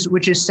 which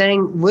is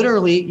saying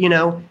literally, you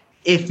know,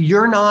 if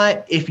you're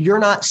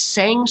not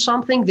saying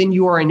something, then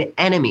you are an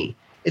enemy.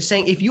 It's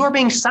saying if you are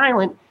being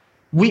silent,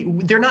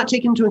 they're not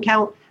taking into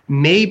account.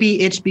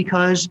 Maybe it's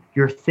because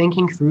you're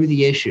thinking through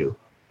the issue.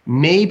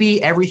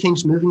 Maybe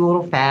everything's moving a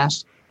little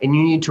fast and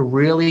you need to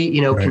really,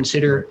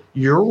 consider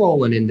your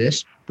role in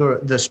this,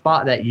 the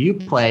spot that you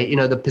play,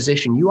 the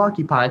position you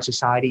occupy in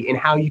society and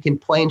how you can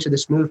play into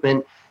this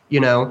movement,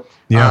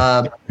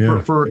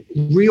 for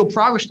real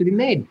progress to be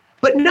made.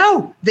 But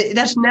no,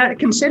 that's not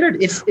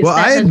considered. It's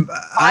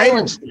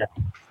violence.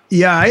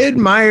 I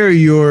admire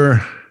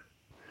your.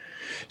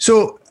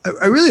 So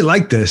I really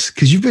like this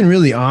because you've been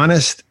really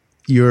honest.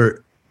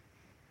 You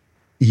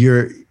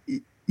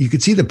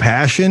could see the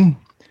passion.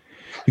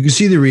 You can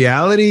see the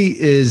reality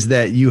is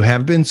that you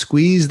have been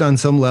squeezed on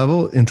some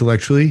level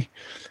intellectually.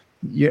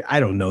 I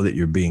don't know that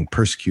you're being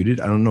persecuted.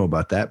 I don't know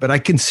about that, but I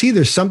can see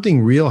there's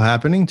something real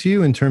happening to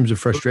you in terms of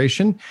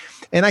frustration.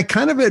 And I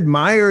kind of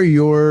admire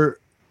your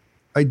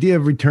idea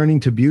of returning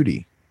to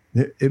beauty.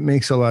 It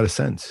makes a lot of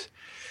sense.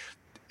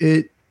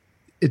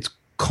 It's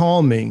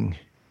calming.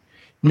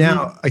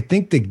 Now, I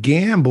think the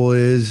gamble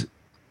is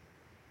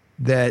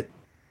that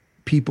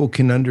people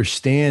can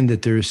understand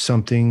that there's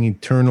something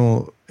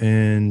eternal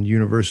and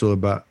universal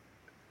about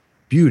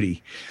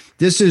beauty.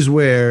 This is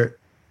where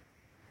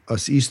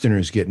us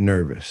Easterners get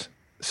nervous.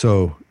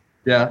 So,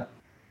 tell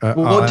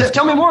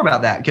me more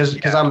about that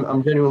because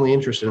I'm genuinely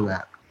interested in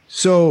that.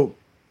 So,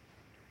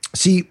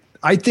 see,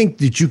 I think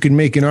that you can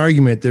make an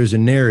argument. There's a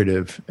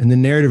narrative, and the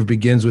narrative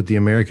begins with the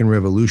American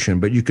Revolution,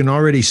 but you can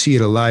already see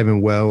it alive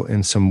and well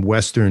in some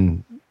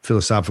Western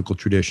philosophical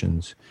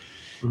traditions,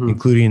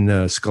 including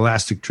the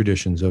scholastic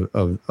traditions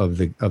of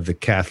the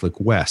Catholic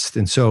West.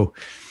 And so,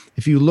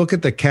 if you look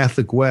at the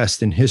Catholic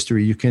West in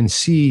history, you can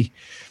see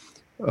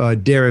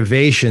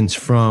derivations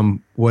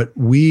from what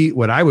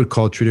I would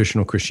call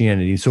traditional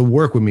Christianity. So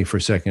work with me for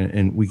a second,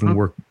 and we can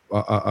work.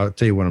 I'll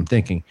tell you what I'm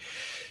thinking.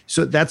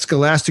 So that's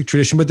scholastic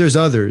tradition, but there's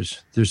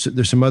others.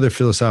 There's some other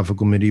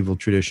philosophical medieval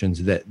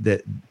traditions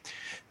that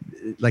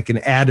like an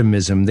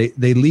atomism.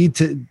 They lead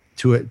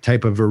to a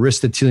type of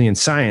Aristotelian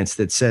science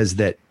that says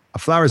that a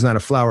flower is not a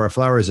flower. A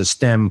flower is a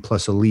stem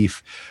plus a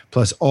leaf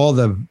plus all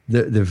the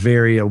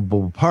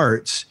variable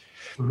parts.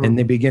 And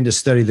they begin to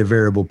study the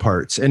variable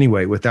parts.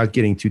 Anyway, without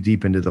getting too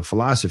deep into the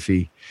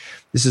philosophy,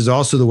 this is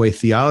also the way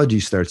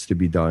theology starts to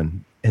be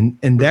done. And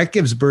that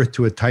gives birth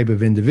to a type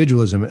of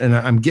individualism. And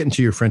I'm getting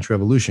to your French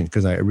Revolution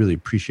because I really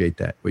appreciate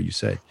that, what you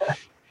said.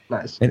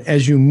 Nice. And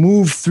as you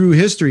move through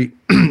history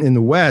in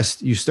the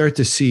West, you start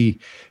to see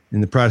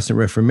in the Protestant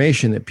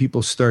Reformation that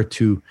people start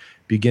to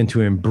begin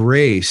to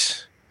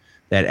embrace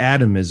that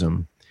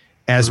atomism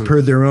as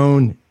per their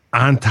own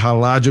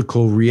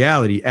ontological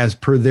reality, as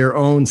per their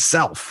own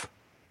self.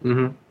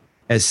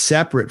 As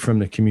separate from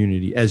the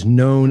community, as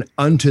known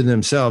unto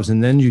themselves.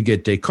 And then you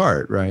get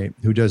Descartes, right,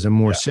 who does a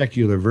more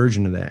secular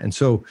version of that. And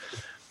so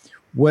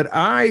what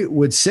I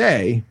would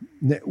say,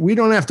 we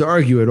don't have to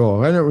argue at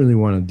all. I don't really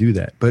want to do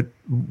that. But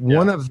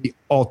one of the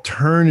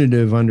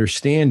alternative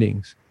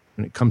understandings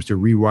when it comes to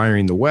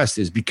rewiring the West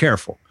is be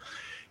careful.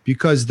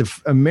 Because the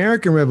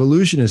American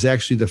Revolution is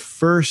actually the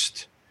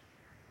first,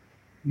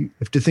 you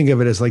have to think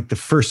of it as like the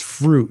first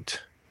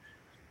fruit,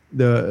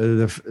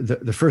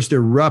 the first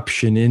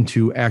eruption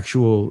into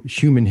actual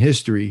human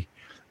history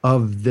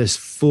of this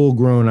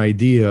full-grown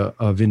idea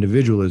of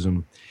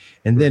individualism.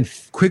 And then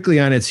quickly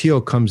on its heel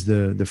comes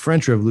the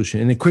French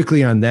Revolution. And then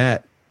quickly on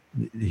that,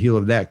 the heel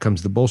of that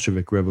comes the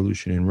Bolshevik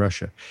Revolution in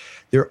Russia.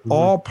 They're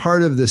all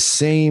part of the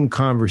same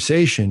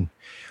conversation,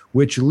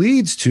 which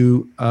leads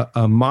to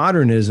a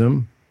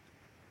modernism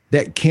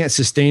that can't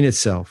sustain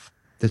itself,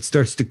 that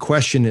starts to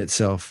question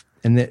itself.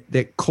 And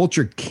that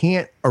culture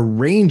can't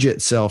arrange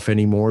itself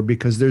anymore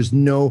because there's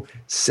no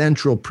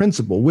central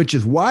principle, which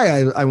is why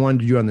I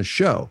wanted you on the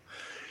show,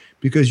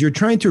 because you're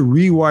trying to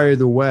rewire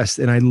the West.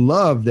 And I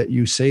love that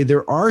you say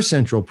there are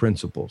central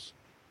principles.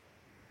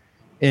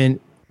 And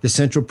the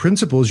central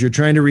principles you're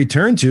trying to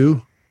return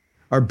to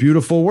are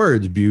beautiful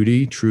words: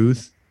 beauty,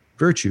 truth,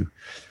 virtue.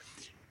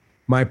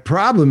 My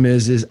problem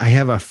is I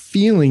have a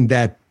feeling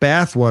that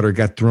bathwater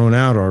got thrown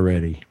out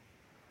already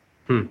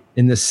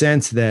in the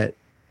sense that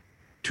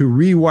to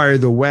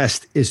rewire the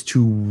West is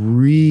to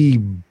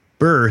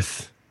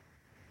rebirth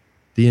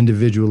the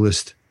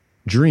individualist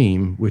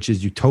dream, which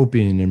is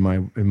utopian in my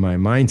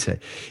mindset.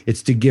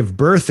 It's to give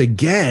birth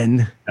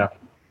again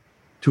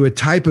to a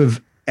type of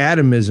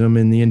atomism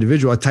in the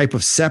individual, a type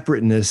of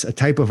separateness, a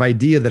type of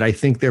idea that I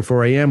think,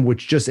 therefore I am,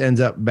 which just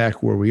ends up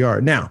back where we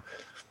are. Now,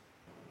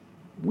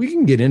 we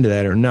can get into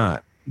that or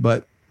not,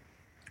 but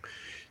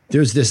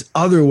there's this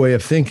other way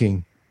of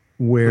thinking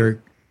where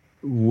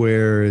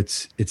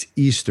it's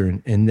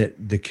Eastern, and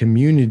that the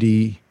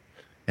community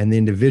and the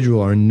individual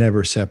are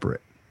never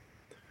separate.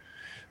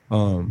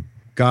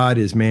 God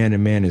is man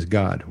and man is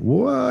God.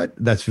 What?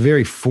 That's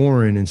very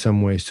foreign in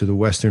some ways to the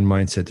Western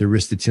mindset, the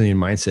Aristotelian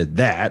mindset,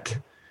 that,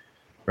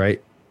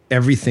 right,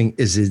 everything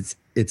is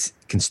its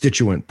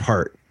constituent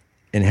part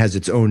and has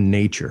its own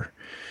nature.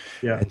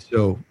 Yeah. And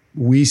so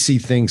we see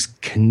things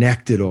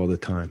connected all the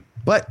time.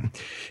 But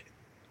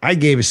I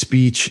gave a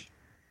speech.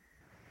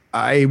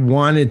 I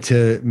wanted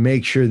to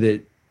make sure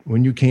that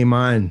when you came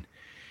on,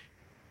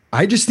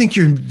 I just think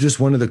you're just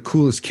one of the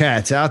coolest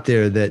cats out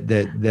there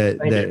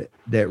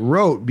that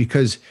wrote,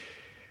 because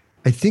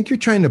I think you're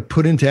trying to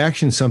put into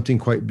action something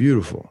quite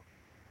beautiful.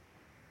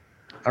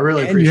 I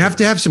really appreciate and you have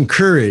to have some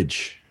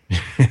courage.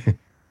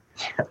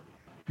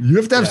 You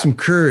have to have some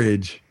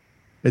courage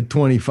at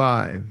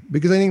 25,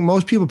 because I think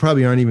most people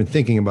probably aren't even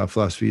thinking about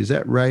philosophy. Is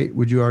that right?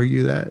 Would you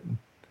argue that?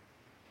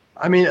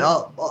 I mean,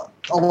 a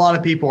lot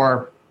of people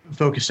are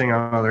focusing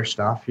on other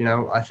stuff.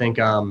 I think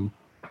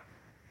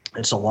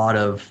it's a lot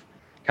of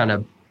kind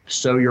of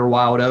sow your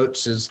wild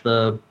oats is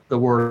the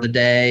word of the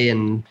day,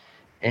 and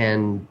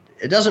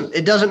it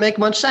doesn't make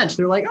much sense.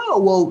 They're like, oh,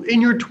 well, in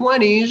your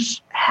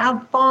 20s,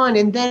 have fun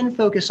and then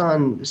focus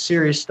on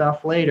serious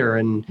stuff later.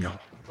 And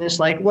it's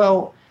like,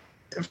 well,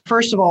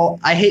 first of all,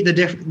 I hate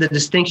the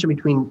distinction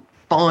between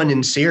fun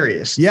and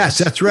serious. Yes,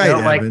 that's right,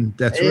 Evan.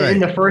 That's right. In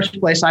the first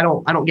place, I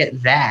don't get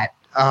that.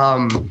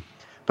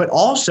 But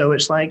also,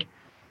 it's like,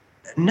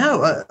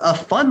 no, a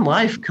fun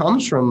life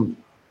comes from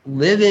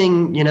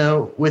living,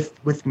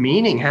 with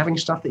meaning, having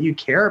stuff that you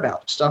care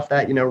about, stuff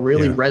that,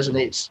 really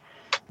resonates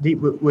deep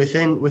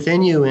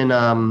within you.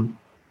 And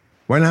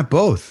why not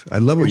both? I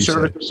love what you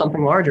said.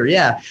 Something larger.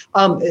 Yeah.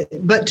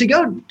 But to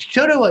go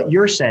to what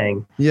you're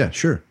saying. Yeah,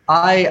 sure.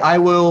 I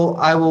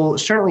will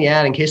certainly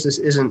add, in case this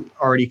isn't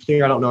already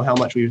clear, I don't know how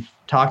much we've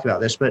talked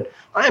about this, but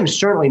I am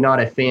certainly not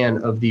a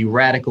fan of the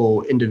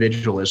radical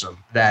individualism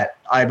that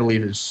I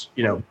believe is,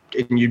 and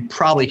you'd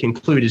probably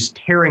conclude is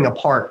tearing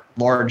apart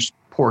large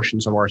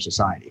portions of our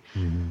society.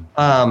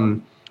 Mm-hmm.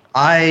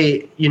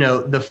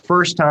 The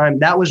first time,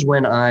 that was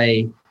when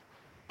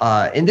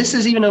and this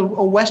is even a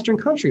Western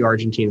country,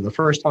 Argentina, the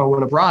first time I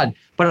went abroad,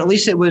 but at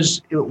least it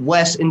was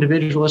less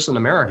individualist than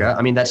America.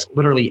 I mean, that's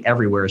literally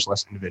everywhere is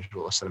less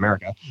individualist than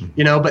America,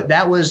 but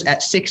that was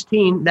at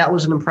 16, that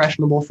was an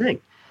impressionable thing.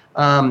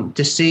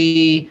 To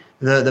see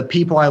the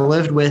people I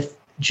lived with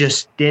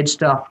just did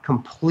stuff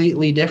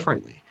completely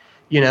differently,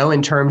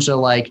 in terms of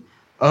like,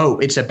 oh,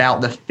 it's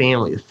about the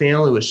family. The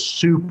family was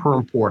super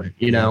important,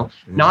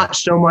 not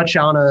so much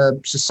on a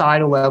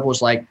societal level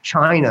as like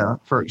China,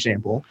 for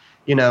example,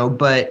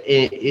 but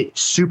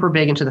it's super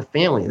big into the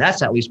family.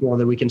 That's at least more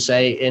than we can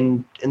say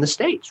in the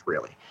States,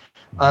 really.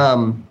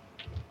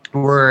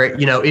 Where,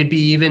 it'd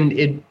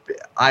be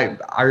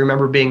I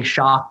remember being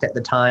shocked at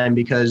the time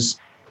because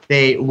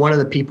one of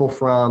the people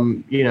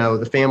from,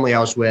 the family I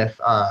was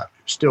with,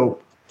 still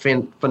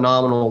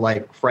phenomenal,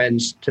 like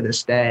friends to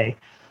this day.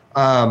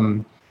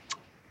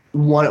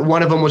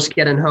 One of them was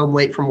getting home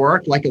late from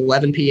work, like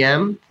 11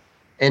 p.m.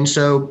 And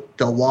so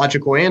the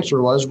logical answer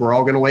was, we're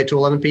all going to wait till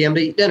 11 p.m.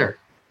 to eat dinner.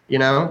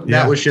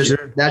 That's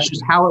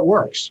just how it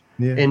works.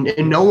 Yeah.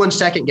 And no one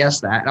second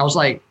guessed that. And I was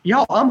like,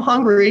 yo, I'm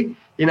hungry,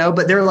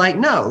 but they're like,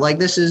 no, like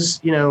this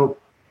is,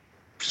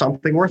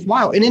 something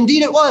worthwhile. And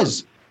indeed it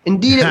was.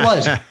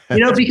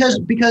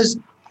 Because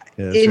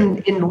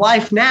in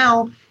life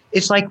now,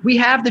 it's like we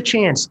have the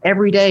chance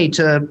every day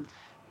to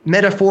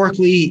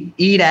metaphorically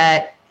eat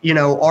at,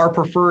 our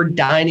preferred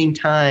dining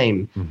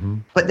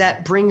time, but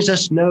that brings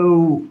us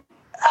no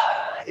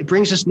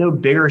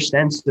bigger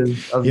sense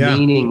of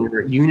meaning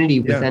or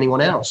unity with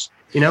anyone else,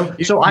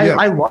 So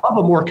I love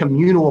a more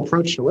communal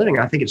approach to living.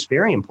 I think it's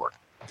very important.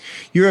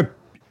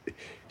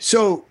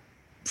 So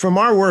from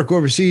our work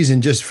overseas,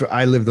 and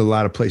I lived a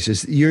lot of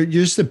places, you're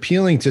just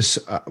appealing to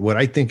what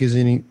I think is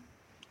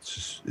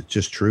it's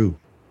just true.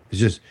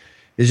 It's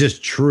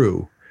just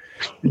true.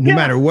 No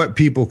matter what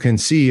people can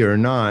see or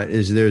not,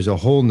 there's a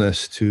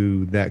wholeness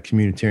to that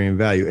communitarian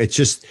value. It's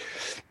just,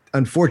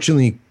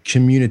 unfortunately,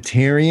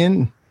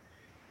 communitarian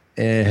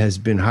has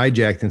been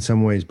hijacked in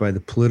some ways by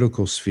the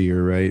political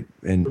sphere, right?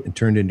 And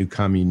turned into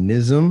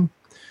communism,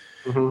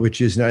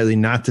 which is really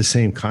not the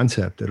same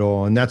concept at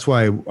all. And that's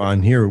why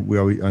on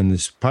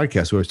this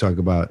podcast, we always talk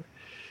about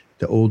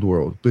the old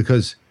world,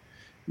 because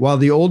while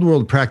the old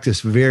world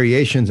practiced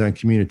variations on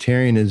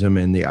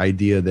communitarianism and the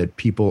idea that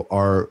people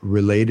are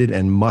related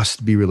and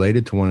must be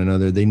related to one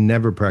another, they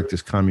never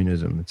practiced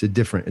communism. It's a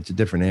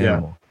different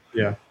animal.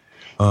 Yeah.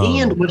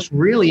 And what's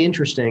really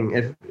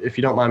interesting, if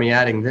you don't mind me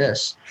adding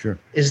this, sure,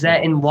 is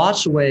that in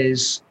lots of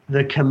ways,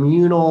 the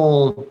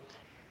communal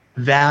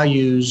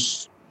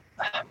values,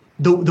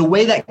 the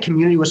way that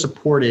community was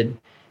supported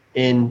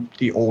in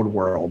the old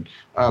world,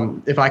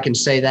 if I can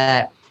say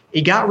that,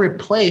 it got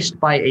replaced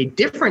by a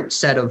different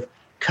set of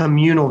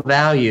communal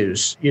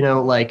values,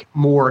 like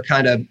more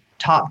kind of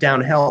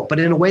top-down help, but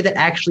in a way that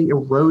actually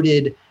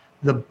eroded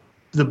the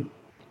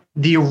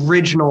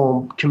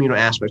original communal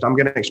aspect. I'm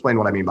going to explain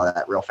what I mean by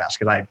that real fast,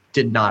 because I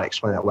did not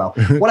explain that well.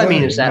 What I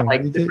mean is that,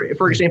 like,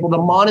 for example, the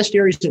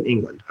monasteries in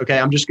England, okay,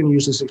 I'm just going to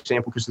use this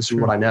example because this is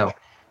what I know.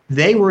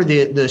 They were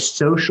the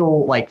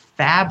social, like,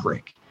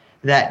 fabric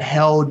that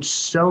held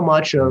so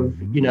much of,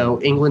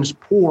 England's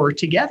poor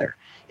together.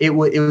 It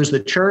was the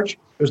church,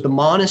 it was the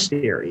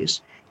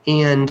monasteries.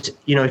 And,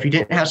 if you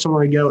didn't have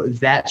somewhere to go,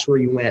 that's where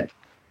you went.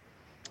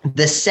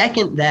 The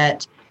second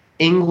that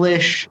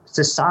English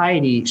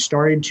society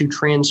started to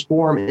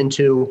transform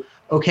into,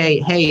 okay,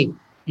 hey,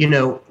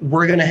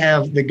 we're going to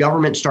have the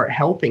government start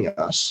helping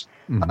us,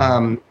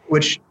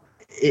 which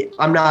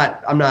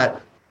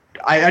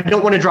I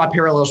don't want to draw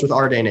parallels with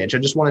our day and age. I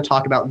just want to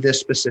talk about this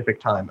specific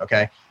time.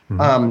 Okay.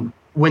 Mm-hmm.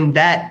 When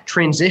that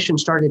transition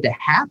started to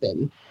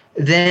happen,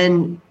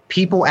 then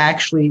people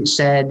actually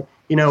said,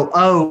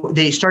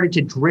 they started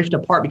to drift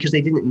apart because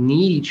they didn't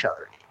need each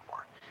other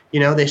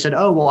anymore. They said,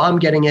 oh, well, I'm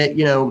getting it,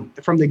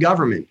 from the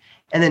government.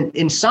 And then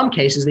in some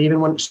cases, they even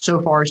went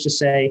so far as to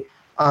say,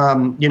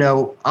 I'm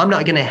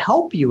not going to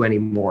help you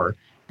anymore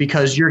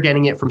because you're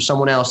getting it from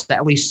someone else,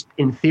 at least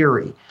in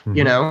theory,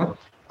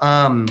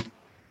 mm-hmm.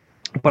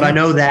 But I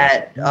know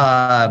that,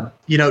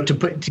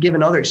 to give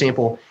another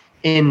example,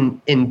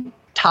 in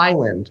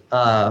Thailand,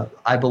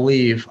 I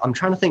believe, I'm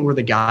trying to think where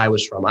the guy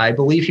was from. I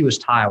believe he was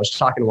Thai. I was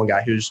talking to one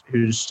guy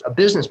who's a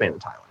businessman in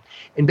Thailand.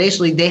 And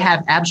basically they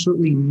have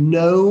absolutely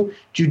no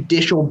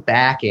judicial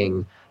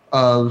backing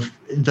of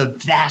the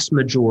vast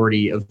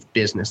majority of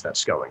business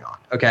that's going on.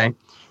 Okay.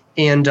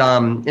 And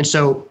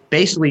so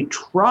basically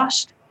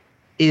trust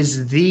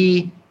is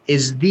the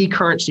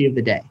currency of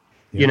the day,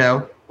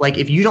 Like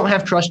if you don't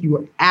have trust, you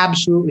are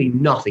absolutely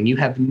nothing. You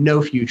have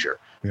no future.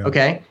 Yeah.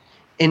 Okay.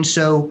 And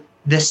so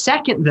the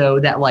second though,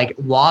 that like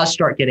laws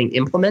start getting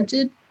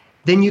implemented,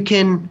 then you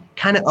can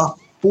kind of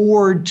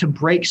afford to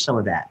break some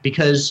of that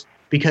because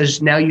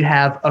now you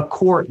have a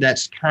court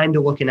that's kind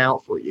of looking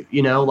out for you,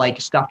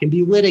 like stuff can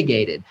be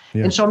litigated.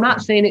 Yeah. And so I'm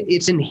not saying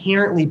it's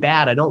inherently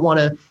bad. I don't want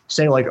to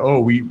say like, oh,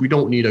 we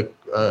don't need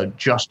a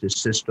justice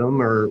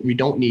system or we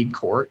don't need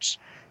courts,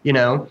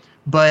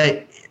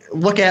 but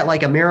look at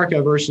like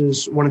America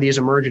versus one of these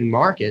emerging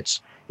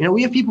markets.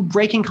 We have people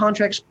breaking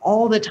contracts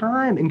all the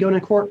time and going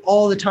to court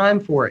all the time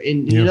for it.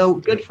 And,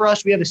 good for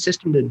us. We have a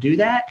system to do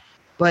that.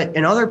 But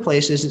in other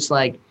places, it's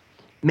like,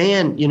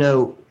 man,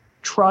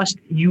 trust,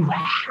 you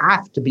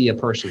have to be a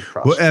person of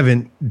trust. Well,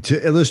 Evan,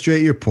 to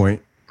illustrate your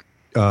point,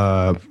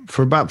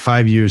 for about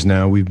 5 years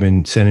now, we've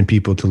been sending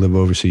people to live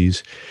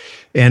overseas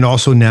and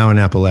also now in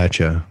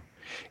Appalachia.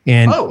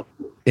 And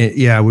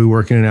we're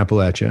working in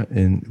Appalachia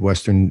in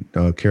Western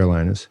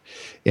Carolinas.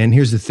 And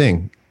here's the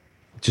thing,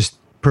 just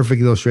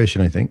perfect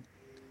illustration, I think,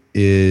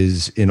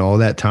 is in all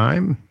that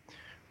time,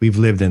 we've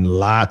lived in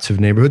lots of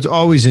neighborhoods,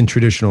 always in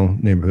traditional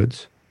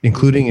neighborhoods,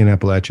 including in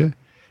Appalachia.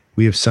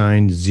 We have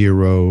signed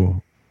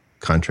 0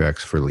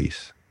 contracts for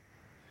lease.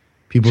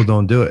 People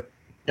don't do it.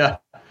 Yeah.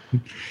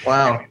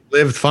 Wow.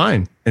 Lived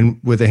fine and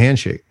with a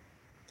handshake.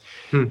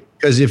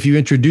 Because if you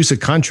introduce a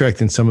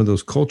contract in some of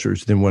those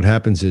cultures, then what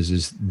happens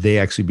is they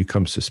actually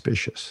become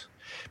suspicious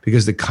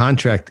because the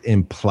contract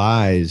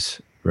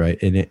implies, right?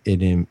 It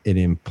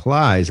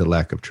implies a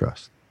lack of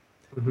trust.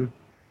 Mm-hmm.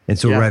 And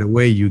so right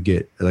away you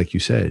get, like you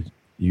said,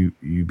 you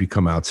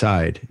become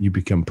outside, you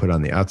become put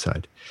on the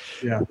outside.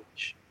 Yeah.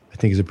 Which I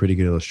think is a pretty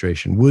good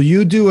illustration. Will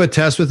you do a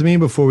test with me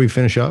before we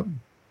finish up?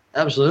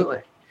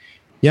 Absolutely.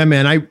 Yeah,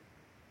 man.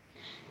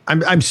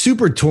 I'm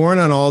super torn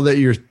on all that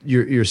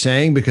you're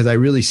saying because I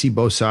really see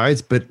both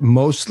sides, but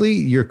mostly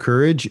your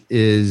courage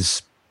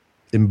is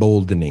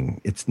emboldening.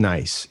 It's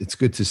nice. It's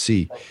good to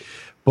see.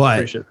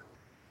 But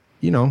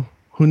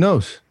who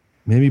knows?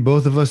 Maybe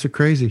both of us are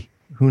crazy.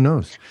 Who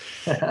knows?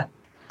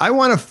 I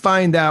want to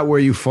find out where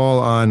you fall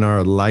on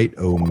our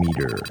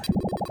light-o-meter.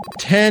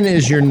 10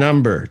 is your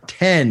number.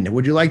 10.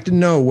 Would you like to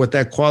know what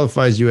that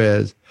qualifies you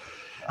as?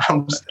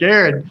 I'm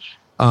scared.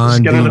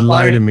 On the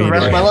light-o-meter. The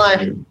rest of my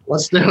life.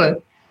 Let's do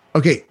it.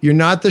 Okay, you're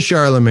not the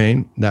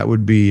Charlemagne. That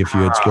would be if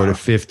you had scored a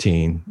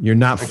 15. You're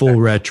not full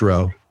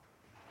retro,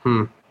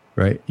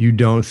 right? You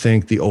don't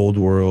think the old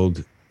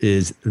world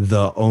is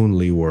the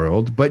only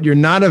world, but you're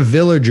not a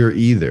villager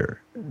either.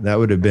 That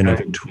would have been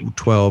a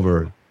 12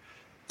 or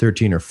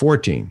 13 or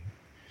 14.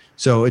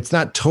 So it's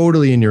not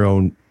totally in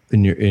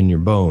your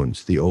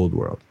bones, the old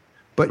world,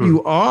 but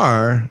you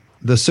are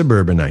the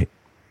suburbanite.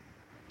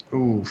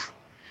 Oof.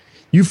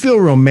 You feel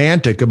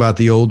romantic about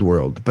the old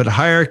world, but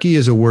hierarchy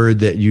is a word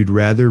that you'd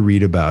rather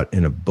read about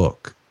in a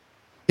book.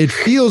 It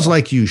feels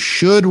like you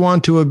should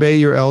want to obey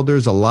your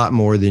elders a lot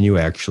more than you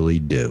actually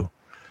do.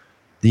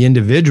 The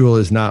individual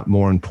is not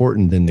more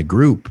important than the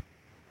group,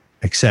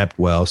 except,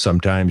 well,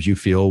 sometimes you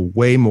feel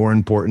way more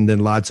important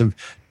than lots of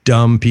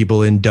dumb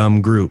people in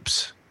dumb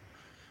groups.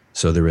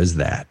 So there is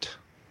that.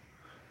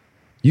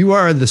 You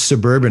are the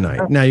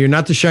suburbanite. Now, you're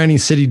not the shining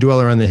city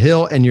dweller on the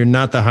hill, and you're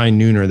not the high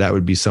nooner. That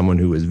would be someone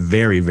who is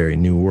very, very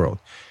new world.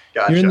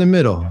 Gotcha. You're in the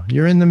middle.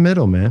 You're in the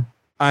middle, man.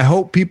 I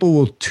hope people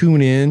will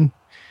tune in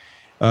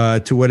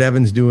to what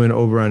Evan's doing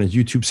over on his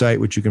YouTube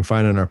site, which you can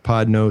find on our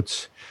pod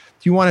notes.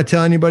 Do you want to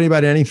tell anybody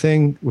about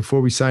anything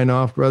before we sign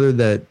off, brother,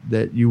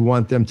 that you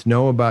want them to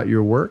know about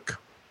your work?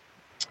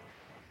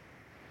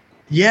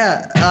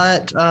 Yeah.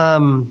 At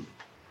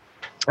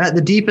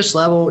the deepest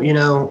level,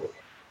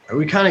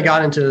 we kind of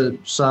got into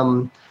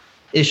some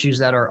issues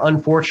that are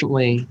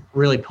unfortunately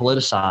really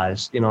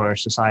politicized, in our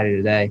society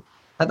today.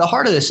 At the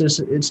heart of this is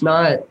it's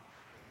not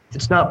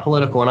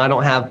political, and I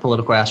don't have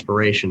political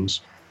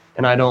aspirations,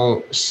 and I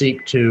don't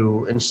seek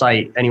to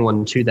incite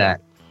anyone to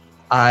that.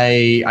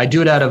 I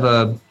do it out of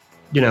a,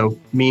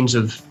 means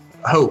of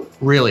hope,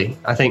 really.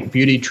 I think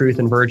beauty, truth,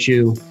 and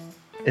virtue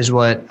is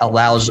what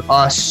allows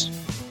us,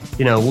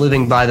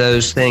 living by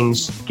those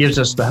things gives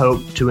us the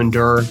hope to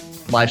endure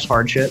life's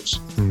hardships.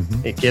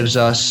 Mm-hmm. It gives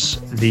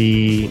us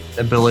the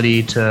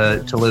ability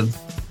to live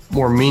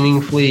more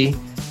meaningfully,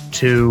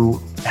 to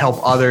help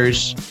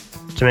others,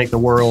 to make the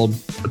world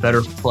a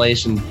better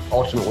place, and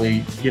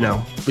ultimately,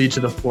 lead to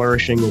the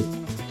flourishing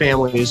of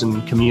families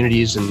and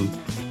communities.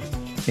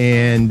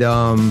 And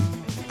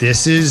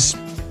this is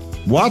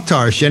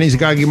Watar, Sheni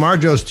Zagagi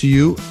Marjos to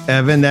you.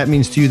 Evan, that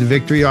means to you the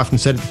victory, often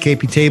said at the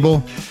KP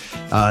table.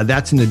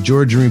 That's in the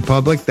Georgian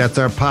Republic. That's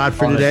our pod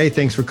for today.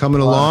 Thanks for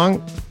coming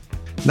along.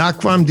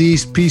 Nakvam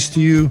Dees, peace to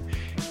you.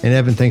 And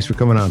Evan, thanks for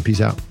coming on.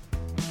 Peace out.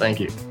 Thank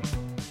you.